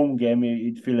was a home game,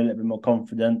 you'd feel a little bit more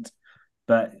confident.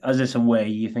 But as it's away,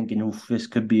 you're thinking, oh, this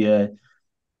could be a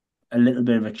little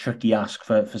bit of a tricky ask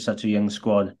for such a young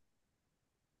squad.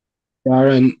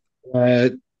 Darren, how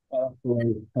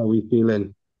are we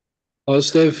feeling?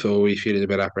 Positive, or are we feeling a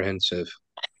bit apprehensive?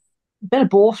 A bit of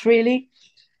both, really.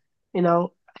 We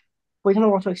don't know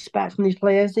what to expect from these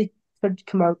players. They could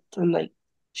come out and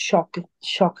shock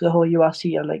the whole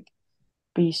URC and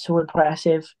be so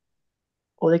impressive,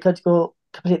 or they could go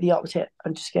completely opposite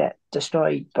and just get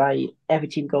destroyed by every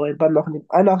team going. But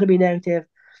I'm not gonna be negative.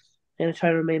 I'm gonna try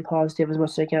to remain positive as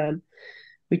much as I can.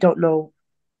 We don't know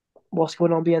what's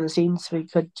going on behind the scenes. We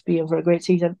could be in for a great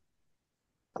season,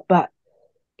 but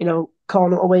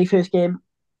calling it away first game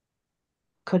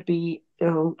could be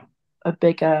a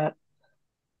bigger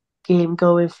game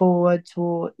going forward,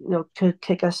 or could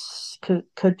kick us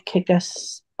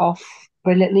off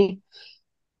brilliantly.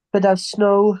 But there's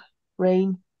snow,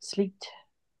 rain, sleet,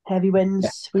 heavy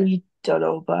winds. We don't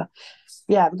know, but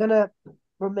yeah, I'm gonna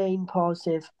remain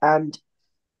positive, and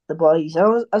the boys,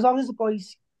 as long as the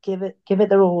boys give it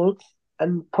their all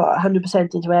and put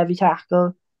 100% into every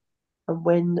tackle and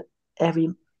win every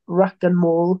ruck and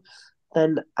maul,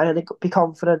 then I'm gonna be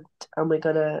confident, and we're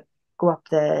gonna go up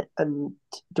there and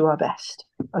do our best.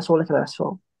 That's all I can ask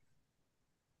for.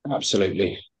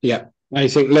 Absolutely. Yeah. I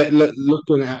think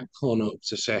looking at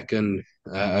Connacht a second,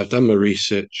 I've done my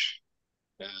research.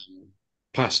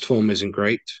 Past form isn't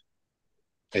great.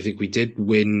 I think we did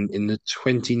win in the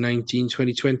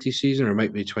 2019-2020 season, or it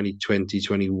might be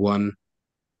 2020-21.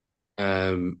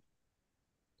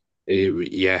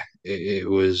 It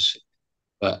was,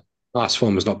 but past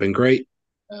form has not been great.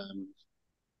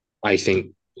 I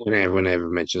think when everyone ever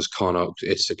mentions Connacht,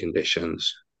 it's the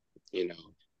conditions.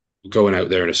 Going out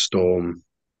there in a storm,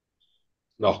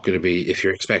 not going to be, if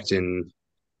you're expecting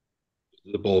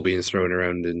the ball being thrown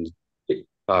around in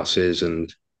passes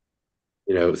and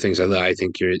things like that. I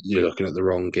think you're looking at the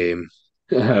wrong game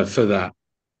for that.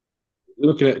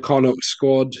 Looking at Connacht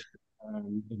squad,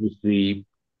 obviously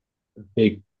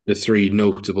the three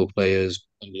notable players,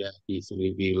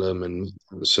 Ethan Elam and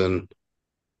Hansen,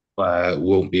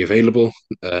 won't be available.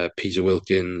 Peter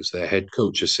Wilkins, their head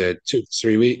coach, has said 2 to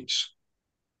 3 weeks.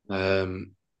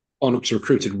 Connacht's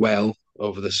recruited well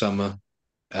over the summer.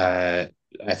 I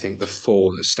think the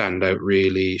four that stand out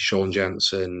really: Sean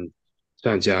Jansen,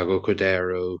 Santiago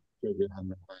Cordero,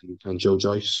 and Joe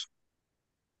Joyce.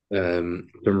 Some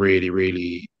really,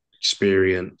 really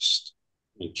experienced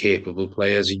capable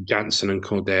players. Jansen and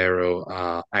Cordero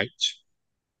are out.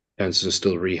 Jansen's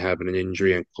still rehabbing an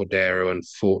injury, and Cordero,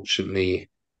 unfortunately,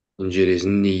 injured his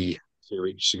knee 2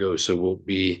 weeks ago, so won't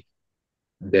be.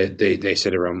 They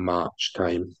said around March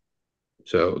time.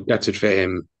 So gutted for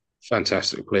him.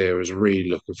 Fantastic player. I was really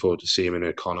looking forward to see him in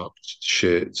a Connacht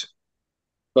shirt.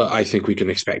 But I think we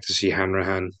can expect to see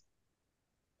Hanrahan.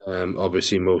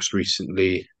 Obviously, most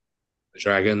recently, the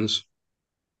Dragons.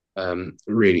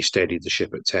 Really steadied the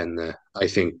ship at 10 there. I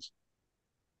think,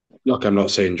 look, I'm not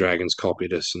saying Dragons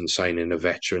copied us and signing a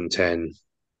veteran 10,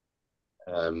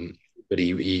 but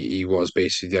he was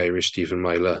basically the Irish Stephen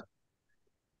Myler.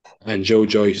 And Joe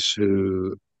Joyce,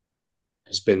 who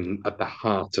has been at the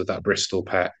heart of that Bristol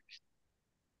pack,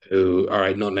 who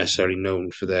are not necessarily known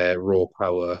for their raw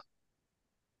power,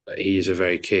 but he's a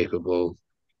very capable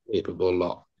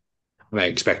lot. And I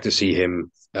expect to see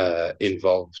him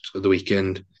involved at the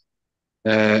weekend.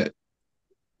 In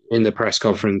the press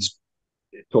conference,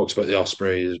 it talks about the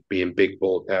Ospreys being big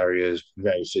ball carriers,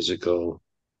 very physical,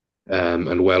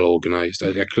 and well organised.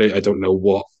 I don't know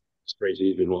what Ospreys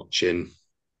he's been watching,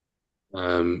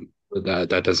 but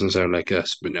that doesn't sound like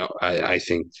us. But no, I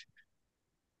think,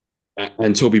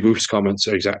 and Toby Booth's comments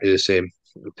are exactly the same.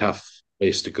 Tough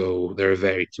place to go. They're a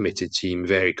very committed team,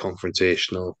 very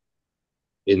confrontational.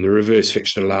 In the reverse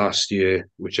fixture last year,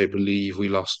 which I believe we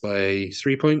lost by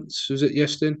 3 points, was it,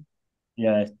 Iestyn?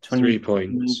 Yeah, 3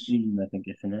 points. I think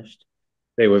it finished.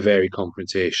 They were very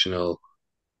confrontational.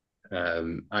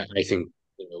 I think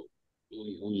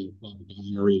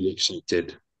I'm really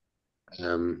excited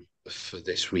for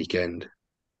this weekend.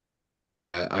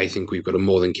 I think we've got a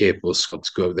more than capable squad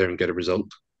to go out there and get a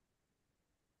result.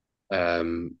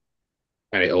 And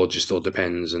it all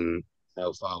depends on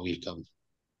how far we've come.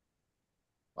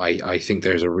 I think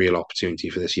there's a real opportunity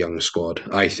for this young squad.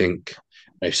 I think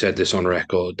I've said this on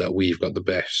record that we've got the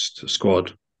best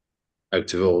squad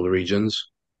out of all the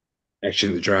regions.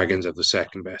 Actually, the Dragons have the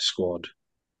second best squad,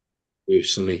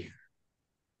 personally.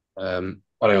 But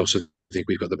I also think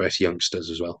we've got the best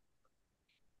youngsters as well.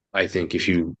 I think if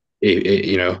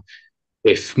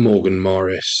Morgan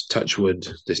Morris, touch wood,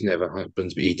 this never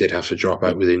happens, but he did have to drop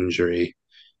out with injury,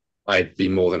 I'd be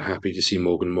more than happy to see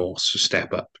Morgan Morse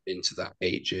step up into that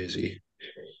 8 jersey.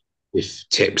 If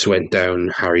Tips went down,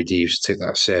 Harry Deeves take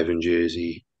that 7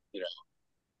 jersey.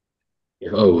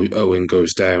 If Owen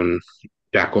goes down,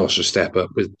 Jack Walsh will step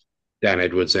up with Dan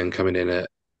Edwards then coming in at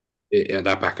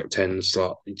that backup 10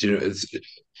 slot.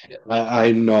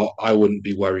 I wouldn't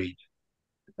be worried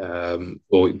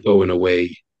going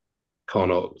away.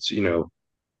 Connacht,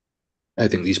 I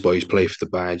think these boys play for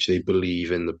the badge. They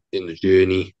believe in the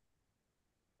journey.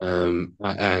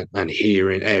 And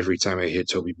hearing every time I hear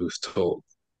Toby Booth talk,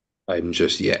 I'd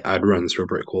run through a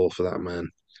brick wall for that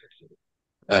man.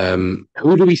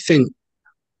 Who do we think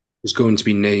is going to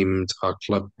be named our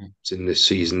club captain this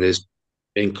season? There's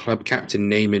been club captain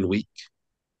naming week.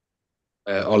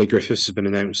 Ollie Griffiths has been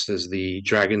announced as the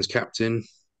Dragons captain.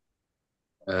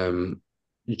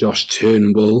 Josh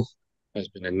Turnbull has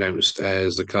been announced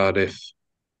as the Cardiff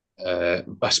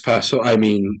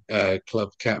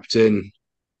club captain.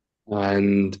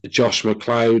 And Josh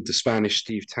McLeod, the Spanish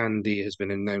Steve Tandy, has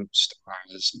been announced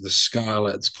as the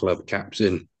Scarlets club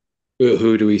captain.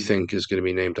 Who do we think is going to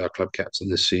be named our club captain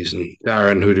this season?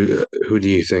 Darren, who do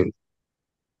you think?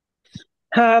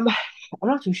 I'm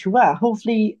not too sure.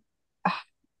 Hopefully,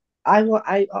 I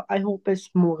hope it's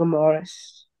Morgan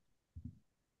Morris.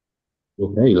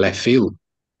 Okay, left field.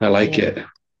 I like it.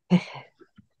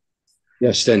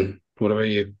 Yes, then. What about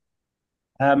you?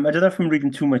 I don't know if I'm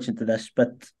reading too much into this,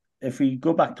 but if we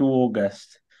go back to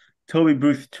August, Toby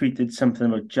Booth tweeted something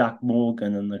about Jack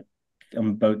Morgan and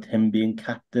about him being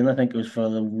captain. I think it was for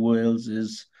the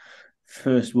Wales'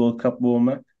 first World Cup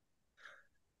warm-up.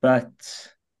 But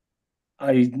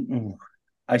I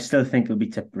still think it'll be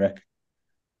Tiprick.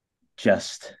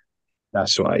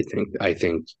 That's what I think. I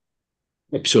think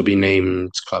Ips will be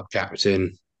named club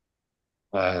captain.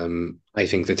 I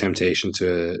think the temptation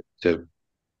to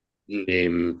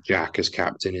name Jack as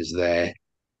captain is there.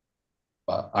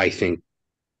 But I think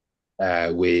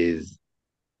with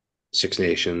Six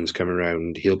Nations coming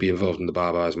around, he'll be involved in the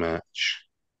Barbars match.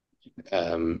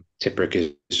 Tiprick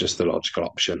is just the logical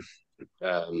option.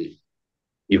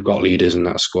 You've got leaders in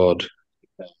that squad.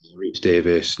 Rhys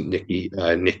Davis,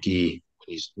 Nicky,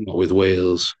 he's not with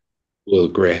Wales, Will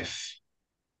Griff.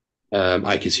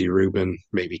 I could see Ruben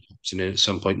maybe captaining at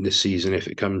some point this season if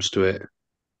it comes to it.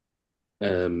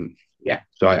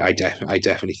 So I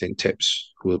definitely think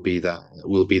Tips will be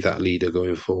that leader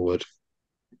going forward.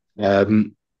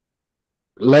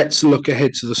 Let's look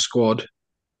ahead to the squad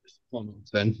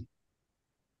then.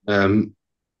 Um,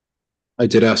 I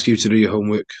did ask you to do your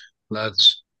homework,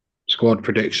 lads. Squad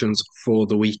predictions for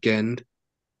the weekend.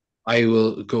 I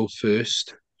will go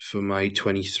first for my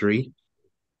 23.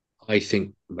 I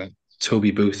think that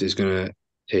Toby Booth is going to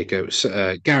take out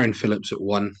Garen Phillips at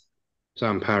 1,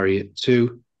 Sam Parry at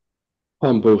 2,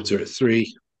 Tom Boulter at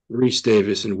 3, Rhys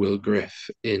Davis and Will Griff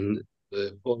in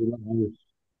the bottom.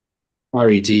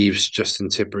 Harry Deeves, Justin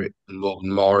Tipperick, and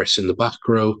Morgan Morris in the back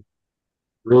row.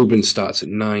 Ruben starts at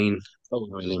 9,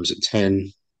 Owen Williams at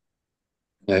 10,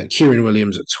 Kieran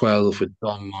Williams at 12 with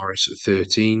Don Morris at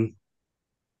 13,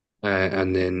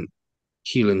 and then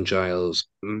Keelan Giles,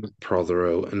 Matt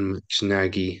Prothero, and Max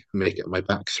Nagy make it my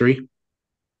back three.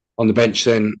 On the bench,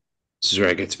 then, this is where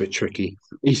it gets a bit tricky.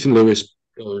 Ethan Lewis,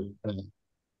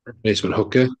 replacement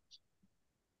hooker.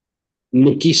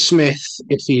 Nicky Smith,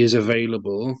 if he is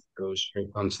available, goes straight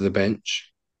onto the bench.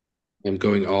 I'm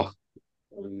going off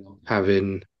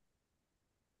having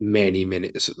many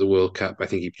minutes at the World Cup. I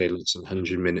think he played less than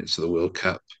 100 minutes at the World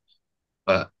Cup.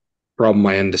 But from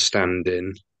my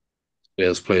understanding,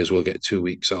 Wales players will get 2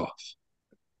 weeks off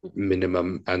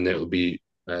minimum, and it will be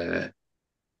dealt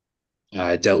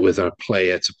with on a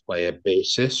player-to-player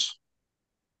basis.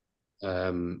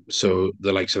 So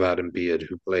the likes of Adam Beard,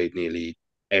 who played nearly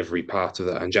every part of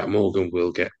that, and Jack Morgan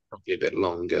will get probably a bit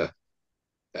longer.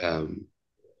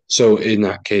 So in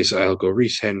that case, I'll go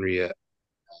Rhys Henry at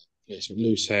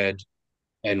Loosehead.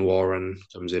 Ben Warren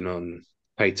comes in on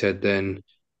tighthead then.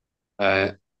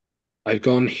 I've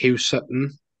gone Hugh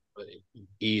Sutton, but it could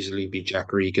easily be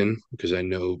Jack Regan because I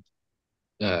know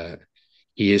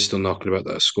he is still knocking about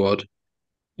that squad.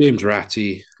 James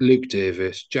Ratty, Luke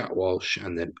Davis, Jack Walsh,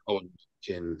 and then Owen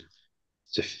Kin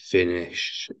to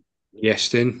finish.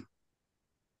 Iestyn.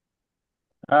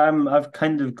 I've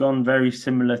kind of gone very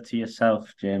similar to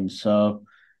yourself, James. So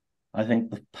I think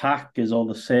the pack is all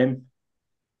the same.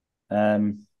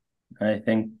 I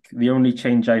think the only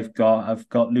change I've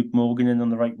got Luke Morgan in on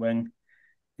the right wing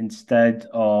instead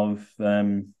of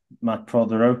Matt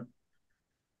Prothero.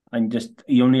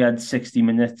 He only had 60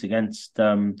 minutes against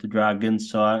the Dragons,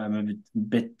 so I'm a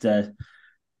bit a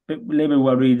little bit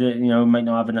worried that might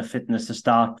not have enough fitness to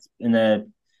start in a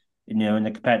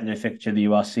competitive fixture, the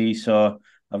URC. So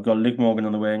I've got Luke Morgan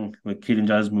on the wing with Keelan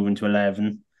Giles moving to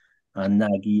 11 and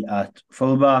Nagy at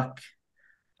fullback.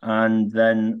 And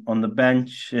then on the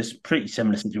bench, it's pretty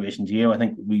similar situation to you. I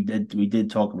think we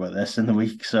did talk about this in the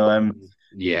week. So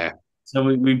Yeah. So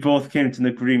we both came to an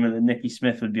agreement that Nicky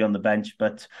Smith would be on the bench,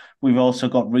 but we've also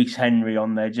got Rhys Henry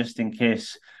on there just in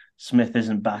case Smith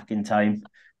isn't back in time.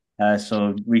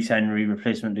 So Rhys Henry,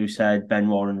 replacement Loosehead, Ben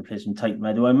Warren, replacement Tyke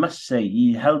Meadow. I must say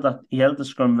he held the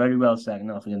scrum very well second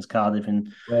half against Cardiff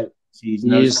in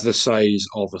season. He is the size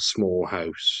of a small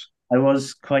house. I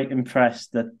was quite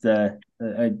impressed that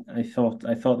I thought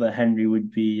that Henry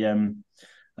would be.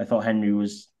 I thought Henry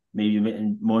was maybe a bit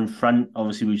more in front.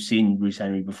 Obviously, we've seen Rhys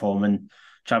Henry perform in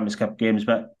Champions Cup games,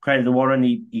 but credit to Warren,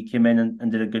 he came in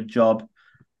and did a good job.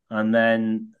 And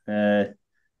then the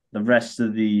rest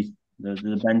of the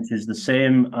bench is the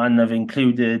same, and I've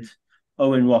included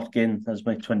Owen Watkin as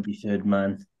my 23rd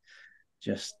man,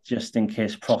 just in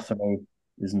case Prothero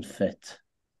isn't fit.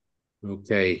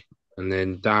 Okay. And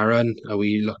then Darren, are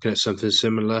we looking at something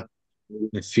similar?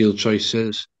 The field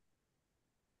choices?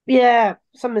 Yeah,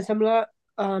 something similar.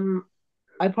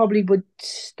 I probably would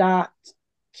start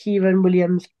Kieran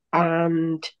Williams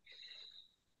and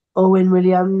Owen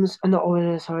Williams, and not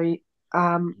Owen, sorry.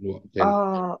 Watkin.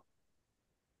 I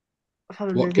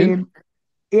found the Watkin? name.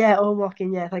 Yeah, Owen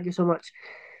Watkin. Yeah, thank you so much.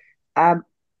 At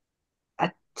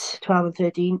 12 and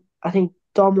 13, I think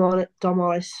Dom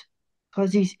Morris,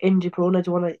 because he's injury prone, I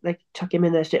don't want to chuck him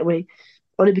in there straight away.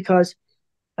 Only because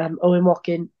Owen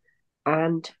Watkin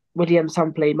and Williams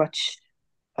haven't played much.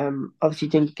 Obviously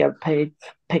didn't get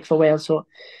picked for Wales, so I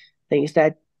think it's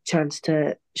their chance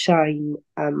to shine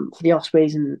for the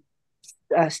Ospreys and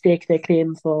stake their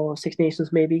claim for Six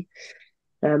Nations maybe.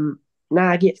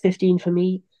 Nagy at 15 for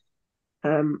me.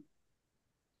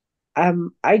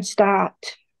 I'd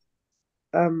start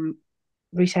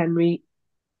Rhys Henry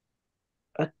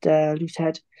at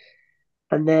Loosehead,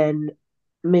 and then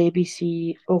maybe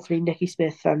see hopefully Nicky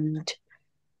Smith and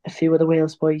a few of the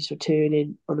Wales boys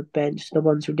returning on the bench, the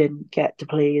ones who didn't get to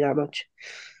play that much.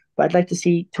 But I'd like to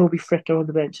see Toby Fricker on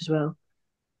the bench as well.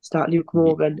 Start Luke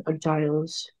Morgan and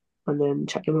Giles, and then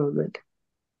check him on.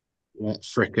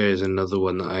 Fricker is another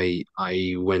one that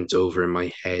I went over in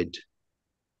my head.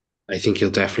 I think he'll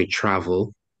definitely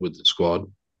travel with the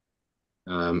squad.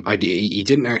 He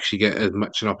didn't actually get as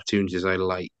much an opportunity as I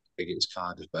like against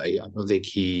Cardiff, but I don't think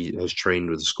he has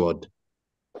trained with the squad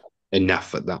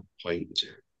enough at that point.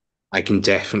 I can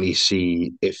definitely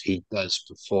see if he does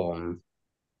perform,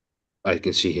 I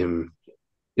can see him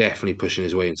definitely pushing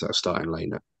his way into that starting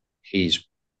lineup. He's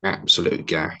absolute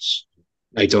gas.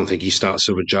 I don't think he starts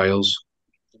over Giles.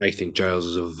 I think Giles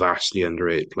is a vastly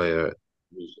underrated player.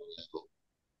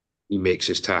 He makes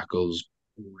his tackles.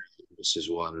 This is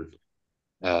one.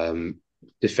 Um,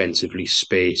 Defensively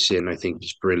spacing, I think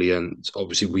he's brilliant.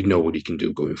 Obviously, we know what he can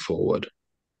do going forward.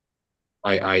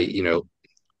 Your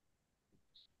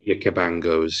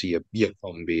Cabangos, your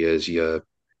Pombias, your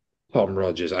Tom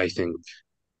Rogers. I think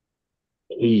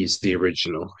he's the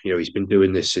original. He's been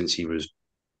doing this since he was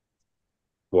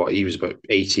he was about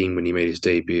 18 when he made his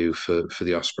debut for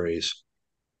the Ospreys.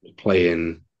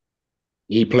 Playing,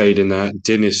 he played in that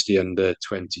Dynasty under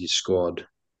 20 squad,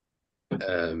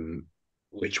 um,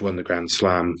 which won the Grand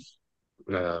Slam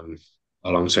um,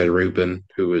 alongside Ruben,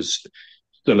 who was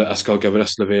still at Ysgol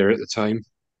Gyfer at the time.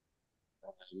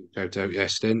 Shout out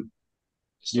Iestyn.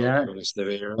 Still Yeah,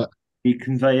 Ysgol the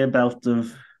conveyor belt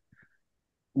of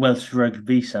Welsh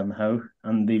rugby somehow,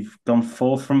 and they've gone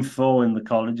 4 from 4 in the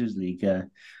Colleges League.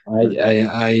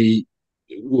 I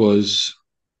was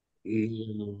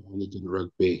really good at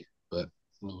rugby, but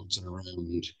loads and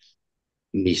around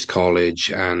Nice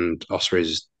College and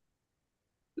Ospreys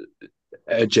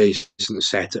adjacent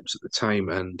setups at the time,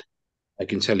 and I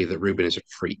can tell you that Ruben is a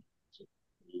freak.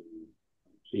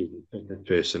 He's the fittest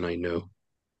person I know.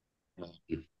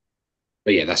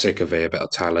 But yeah, that's a conveyor belt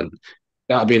of talent.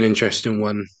 That'll be an interesting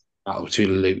one. Battle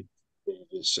between Luke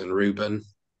Davis and Ruben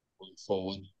going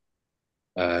forward.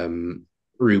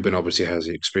 Ruben obviously has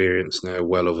the experience now,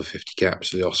 well over 50 caps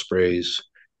for the Ospreys,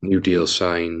 new deal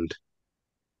signed.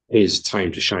 His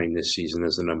time to shine this season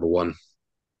as the number one.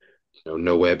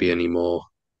 No Webby anymore.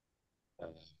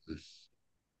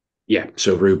 Yeah,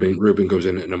 so Ruben goes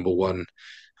in at number one.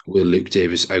 Will Luke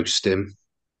Davis oust him?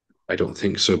 I don't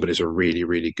think so, but it's a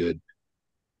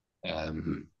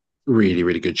um,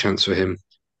 really good chance for him.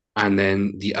 And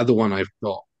then the other one I've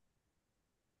got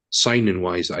signing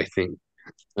wise, I think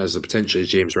has the potential is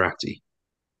James Ratty.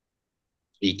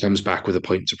 He comes back with a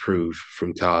point to prove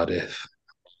from Cardiff.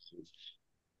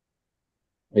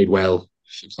 Played well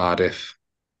for Cardiff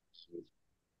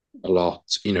a lot.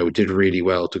 Did really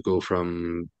well to go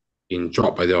from being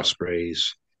dropped by the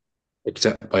Ospreys,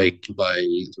 except by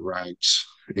the Rags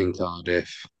in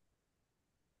Cardiff.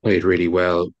 Played really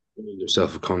well, earned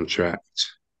himself a contract,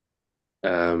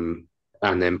 and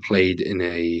then played in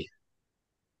a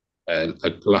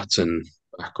glutton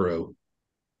back row.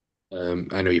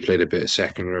 I know he played a bit of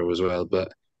second row as well,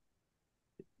 but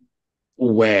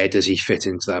where does he fit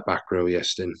into that back row,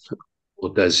 Iestyn?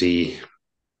 Or does he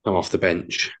come off the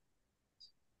bench?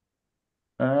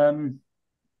 Um,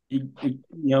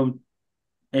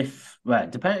 if well,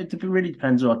 it really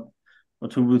depends what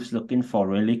Ruth's looking for,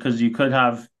 really, because you could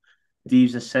have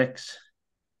Deves at 6,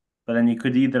 but then you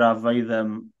could you could have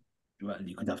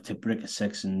Tipperick at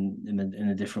 6 in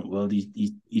a different world.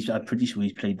 I'm pretty sure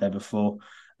he's played there before.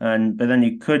 But then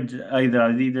you could either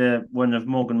have either one of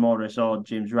Morgan Morris or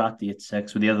James Ratty at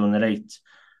 6 with the other one at 8.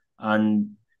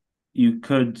 And you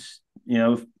could,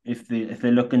 if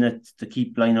they're looking at to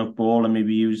keep line out ball and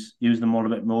maybe use them all a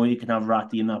bit more, you can have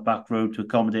Ratty in that back row to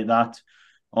accommodate that.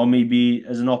 Or maybe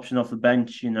as an option off the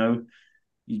bench,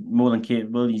 he's more than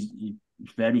capable. He's a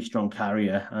very strong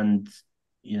carrier, and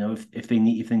if they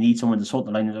need someone to sort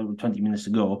the line out with 20 minutes to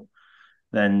go,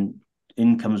 then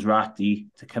in comes Ratty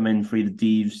to come in for either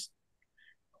Deves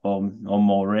or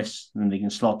Morris, and they can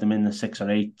slot them in the 6 or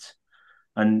 8.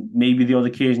 And maybe the odd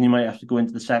occasion you might have to go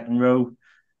into the second row.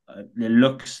 It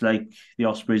looks like the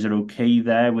Ospreys are okay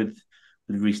there with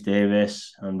Rhys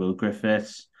Davis and Will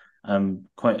Griffiths. I'm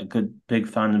quite a big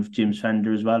fan of James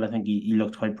Fender as well. I think he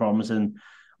looked quite promising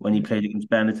when he played against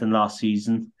Benetton last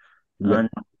season. Yeah.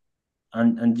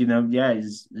 And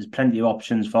there's plenty of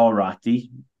options for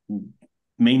Ratty,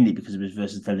 mainly because of his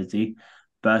versatility.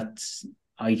 But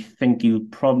I think he'll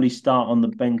probably start on the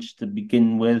bench to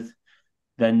begin with.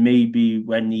 Then maybe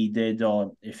when needed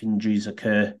or if injuries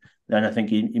occur, then I think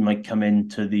he might come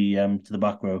into the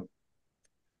back row.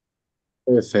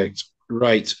 Perfect.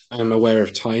 Right. I'm aware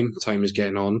of time. Time is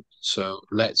getting on. So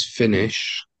let's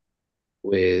finish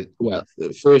with, well,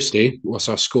 firstly, what's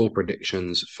our score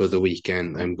predictions for the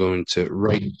weekend? I'm going to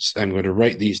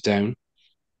write these down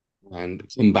and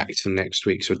come back to next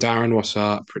week. So Darren, what's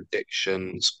our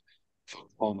predictions for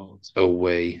Connacht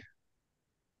away?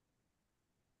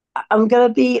 I'm going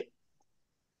to be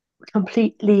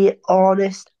completely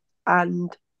honest,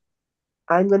 and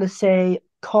I'm going to say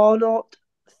Connacht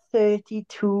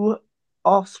 32,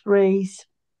 Ospreys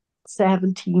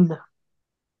 17.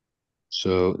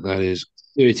 So that is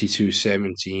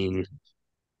 32-17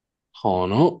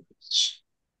 Connacht.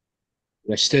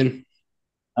 Iestyn?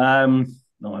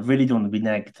 No, I really don't want to be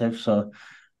negative, so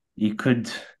you could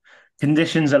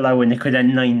conditions allowing it could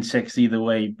end 9-6 either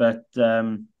way, but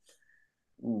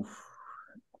oof.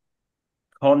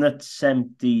 Connacht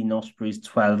 17, Ospreys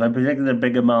 12. I predicted a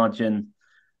bigger margin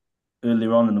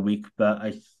earlier on in the week, but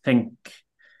I think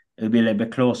it'll be a little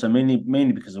bit closer,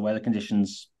 mainly because of weather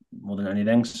conditions more than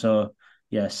anything. So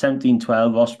yeah,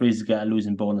 17-12, Ospreys get a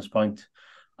losing bonus point.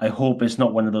 I hope it's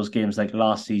not one of those games like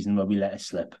last season where we let it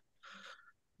slip.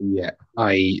 Yeah,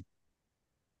 I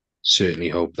certainly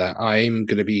hope that. I'm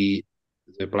going to be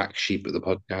the black sheep of the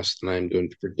podcast, and I'm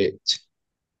going to predict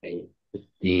a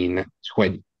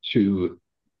 15-22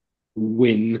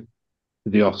 win for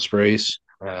the Ospreys.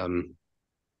 I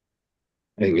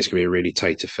think it's going to be a really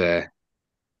tight affair.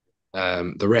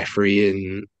 The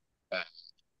refereeing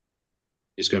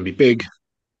is going to be big.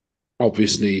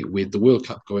 Obviously, with the World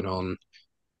Cup going on,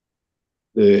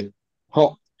 the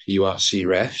top URC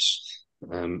refs,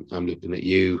 I'm looking at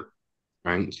you,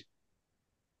 Frank.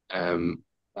 Ben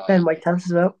White House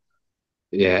as well.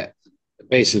 Yeah,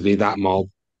 basically that mob,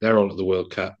 they're all at the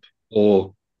World Cup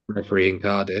or refereeing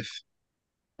Cardiff.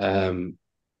 Um,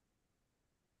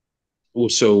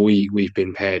 Also, we've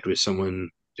been paired with someone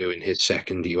doing his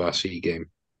second URC game.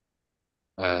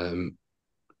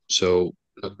 So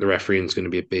look, the refereeing is going to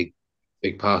be a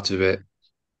big part of it.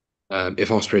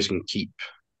 If Ospreys can keep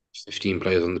 15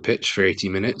 players on the pitch for 80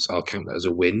 minutes, I'll count that as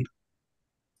a win.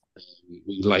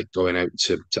 We like going out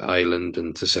to Ireland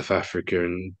and to South Africa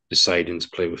and deciding to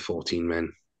play with 14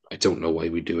 men. I don't know why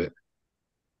we do it.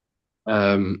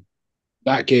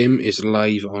 That game is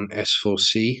live on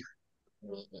S4C.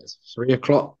 It's 3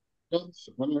 o'clock. Am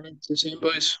I right to say,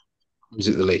 boys? Or is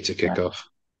it the later kickoff?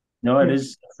 No, it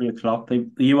is 3 o'clock. The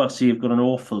URC have got an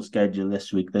awful schedule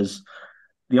this week. There's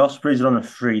the Ospreys are on a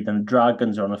 3, then the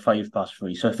Dragons are on a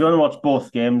 5-3. So if you want to watch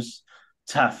both games,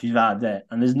 tough, you've had it.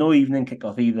 And there's no evening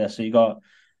kickoff either. So you got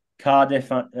Cardiff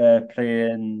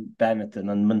playing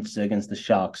Benetton and Munster against the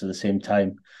Sharks at the same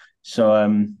time. So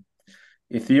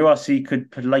if the URC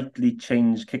could politely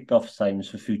change kickoff times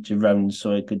for future rounds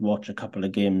so I could watch a couple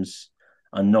of games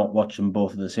and not watch them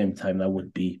both at the same time, that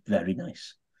would be very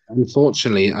nice.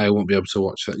 Unfortunately, I won't be able to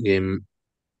watch that game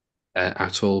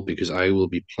at all because I will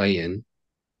be playing.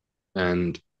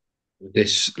 And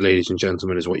this, ladies and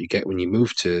gentlemen, is what you get when you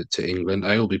move to England.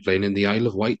 I will be playing in the Isle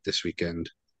of Wight this weekend,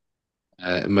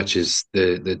 much as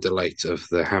the delight of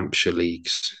the Hampshire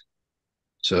leagues.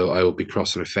 So I will be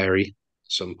crossing a ferry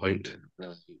at some point,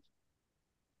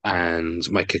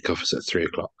 and my kickoff is at 3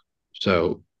 o'clock.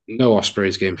 So no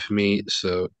Ospreys game for me.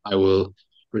 So I will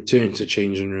return to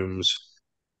changing rooms,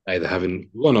 either having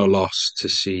won or lost, to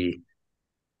see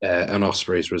an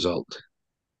Ospreys result.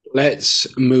 Let's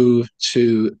move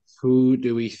to who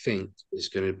do we think is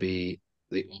going to be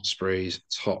the Ospreys'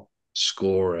 top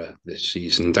scorer this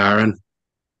season, Darren?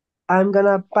 I'm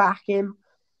gonna back him,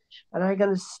 and I'm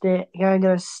gonna stay. I'm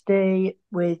gonna stay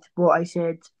with what I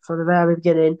said from the very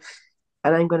beginning,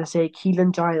 and I'm gonna say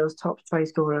Keelan Giles, top try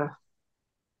scorer.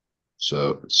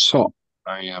 So top,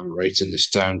 I am writing this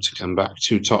down to come back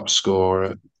to top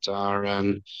scorer.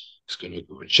 Darren is going to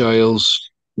go with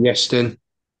Giles. Iestyn.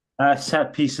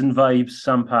 Set piece and vibes,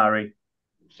 Sam Parry.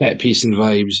 Set piece and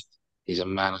vibes. He's a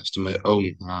man after my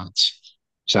own heart.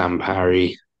 Sam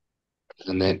Parry.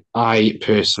 And then I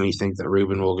personally think that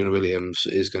Ruben Morgan-Williams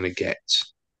is going to get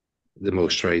the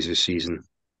most tries this season.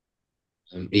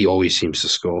 He always seems to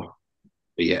score,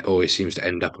 but yet always seems to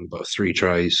end up on about 3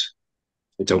 tries.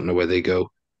 I don't know where they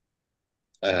go.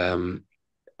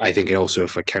 I think also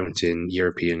if I count in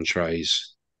European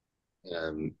tries,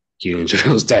 Keelan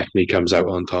Giles definitely comes out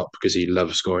on top because he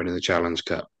loves scoring in the Challenge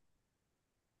Cup.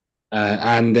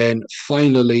 And then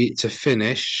finally, to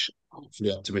finish,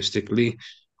 hopefully optimistically,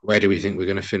 where do we think we're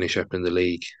going to finish up in the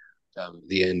league at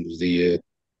the end of the year?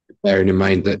 Bearing in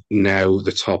mind that now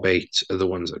the top 8 are the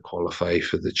ones that qualify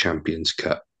for the Champions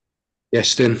Cup.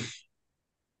 Iestyn?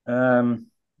 10th.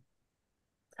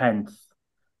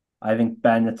 I think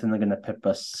Benetton are going to pip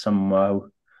us somehow.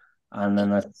 And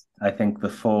then I think the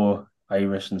 4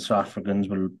 Irish and South Africans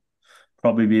will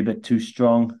probably be a bit too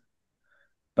strong.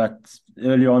 But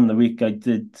earlier on in the week, I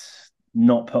did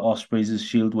not put Ospreys as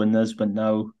Shield winners, but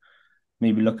now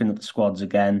maybe looking at the squads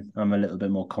again, I'm a little bit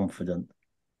more confident.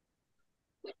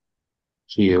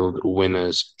 Shield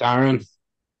winners. Darren?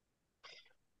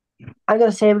 I'm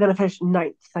gonna say we're gonna finish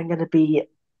ninth. I'm gonna be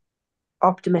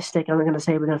optimistic, and I'm gonna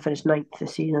say we're gonna finish ninth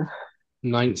this season.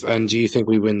 9th. And do you think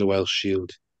we win the Welsh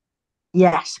Shield?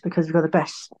 Yes, because we've got the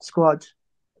best squad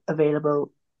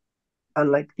available,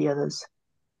 unlike the others.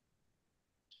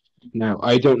 Now,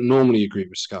 I don't normally agree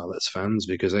with Scarlets fans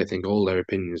because I think all their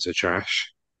opinions are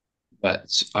trash,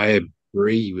 but I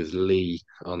agree with Lee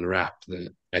on rap that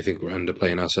I think we're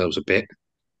underplaying ourselves a bit.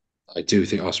 I do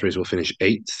think Ospreys will finish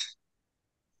 8th.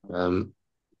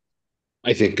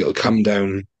 I think it'll come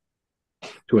down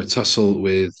to a tussle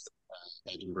with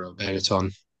Edinburgh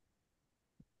Benetton.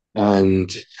 And,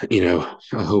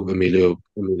 I hope Emiliano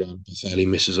Buffelli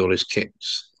misses all his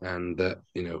kicks and that,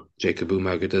 Jacob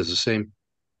Umaga does the same.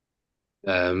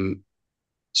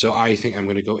 So I think I'm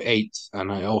going to go 8th,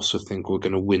 and I also think we're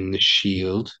going to win the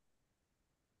Shield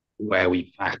where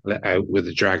we battle it out with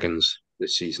the Dragons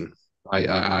this season.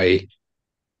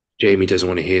 Jamie doesn't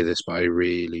want to hear this, but I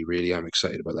really, really am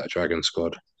excited about that Dragon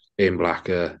squad. Ian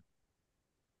Blacker,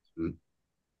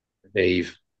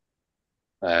 they've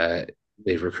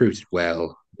recruited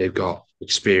well. They've got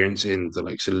experience in the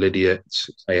likes of Lydiot.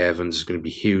 Clay Evans is going to be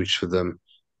huge for them.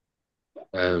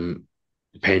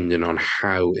 Depending on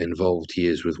how involved he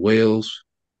is with Wales.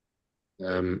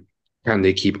 Can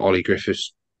they keep Ollie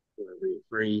Griffiths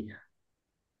free?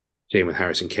 Same with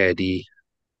Harrison Keddy.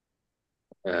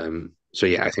 So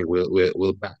yeah, I think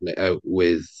we'll battle it out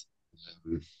with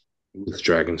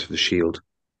Dragons for the Shield.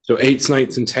 So 8th,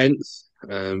 9th, and 10th,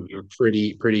 are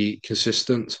pretty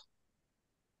consistent.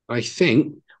 I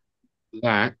think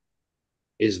that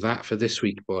is that for this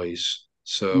week, boys.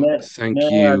 So thank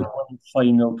you. One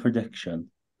final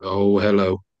prediction. Oh,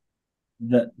 hello.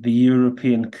 That the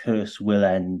European curse will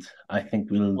end. I think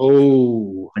we'll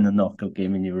win a knockout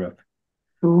game in Europe.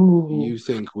 Ooh. You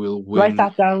think we'll win? Write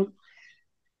that down.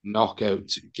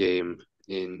 Knockout game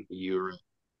in Europe.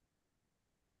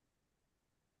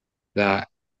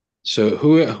 So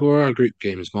who are our group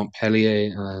games?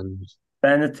 Montpellier and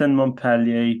Benetton,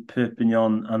 Montpellier,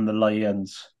 Perpignan, and the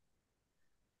Lions.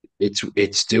 It's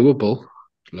doable.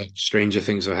 Like, stranger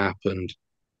things have happened.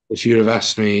 If you'd have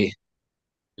asked me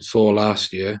before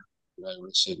last year, I would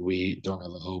have said we don't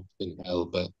have a hope in hell.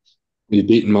 But we've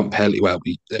beaten Montpellier. Well,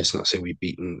 let's not say we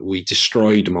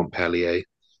destroyed Montpellier.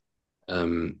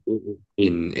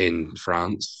 In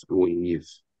France, we've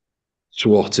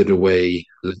swatted away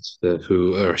Leicester,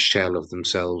 who are a shell of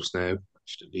themselves now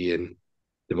after being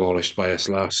demolished by us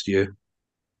last year.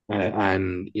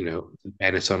 And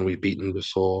Benetton we've beaten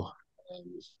before.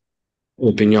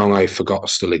 Perpignan I forgot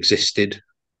still existed.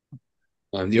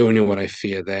 The only one I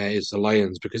fear there is the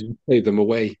Lions because we played them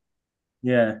away.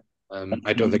 Yeah.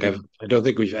 I don't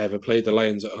think we've ever played the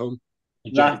Lions at home.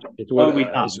 We have.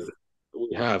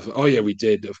 We have. Oh yeah, we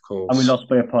did, of course. And we lost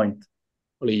by a point.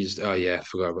 Please. Oh yeah, I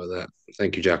forgot about that.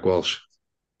 Thank you, Jack Walsh.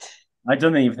 I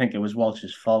don't even think it was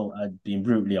Walsh's fault. I'd been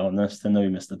brutally honest. I know he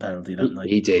missed the penalty that night.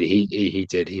 He did. He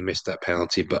did. He missed that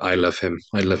penalty, but I love him.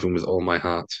 I love him with all my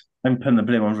heart. I'm putting the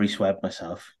blame on Reece Webb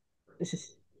myself.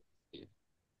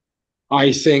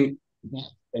 I think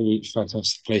that's a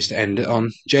fantastic place to end it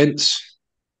on. Gents,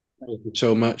 thank you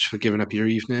so much for giving up your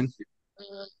evening.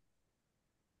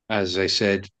 As I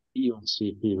said,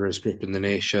 URC fever is gripping the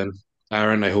nation.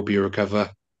 Darren, I hope you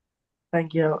recover.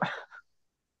 Thank you.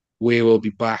 We will be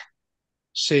back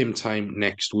same time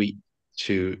next week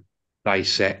to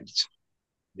dissect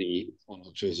the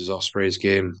Connacht versus Ospreys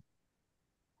game.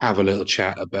 Have a little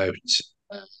chat about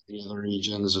the other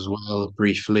regions as well,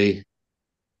 briefly.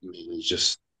 Maybe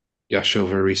just gush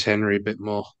over Rhys Henry a bit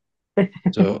more.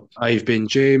 So I've been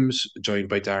James, joined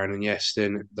by Darren and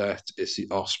Iestyn. That is the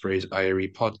Ospreys IRE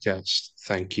podcast.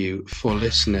 Thank you for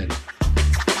listening.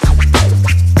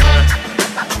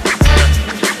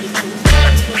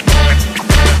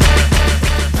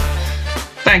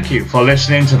 Thank you for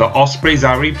listening to the Ospreys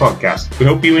IRE podcast. We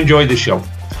hope you enjoyed the show.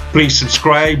 Please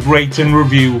subscribe, rate and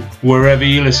review wherever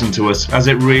you listen to us, as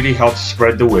it really helps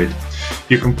spread the word.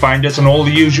 You can find us on all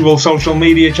the usual social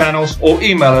media channels or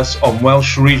email us on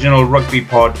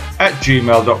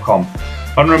welshregionalrugbypod@gmail.com.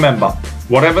 And remember,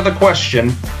 whatever the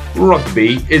question,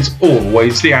 rugby is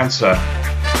always the answer.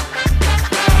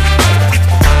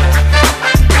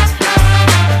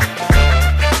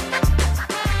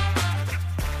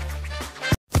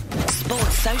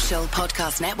 Sports Social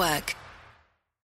Podcast Network.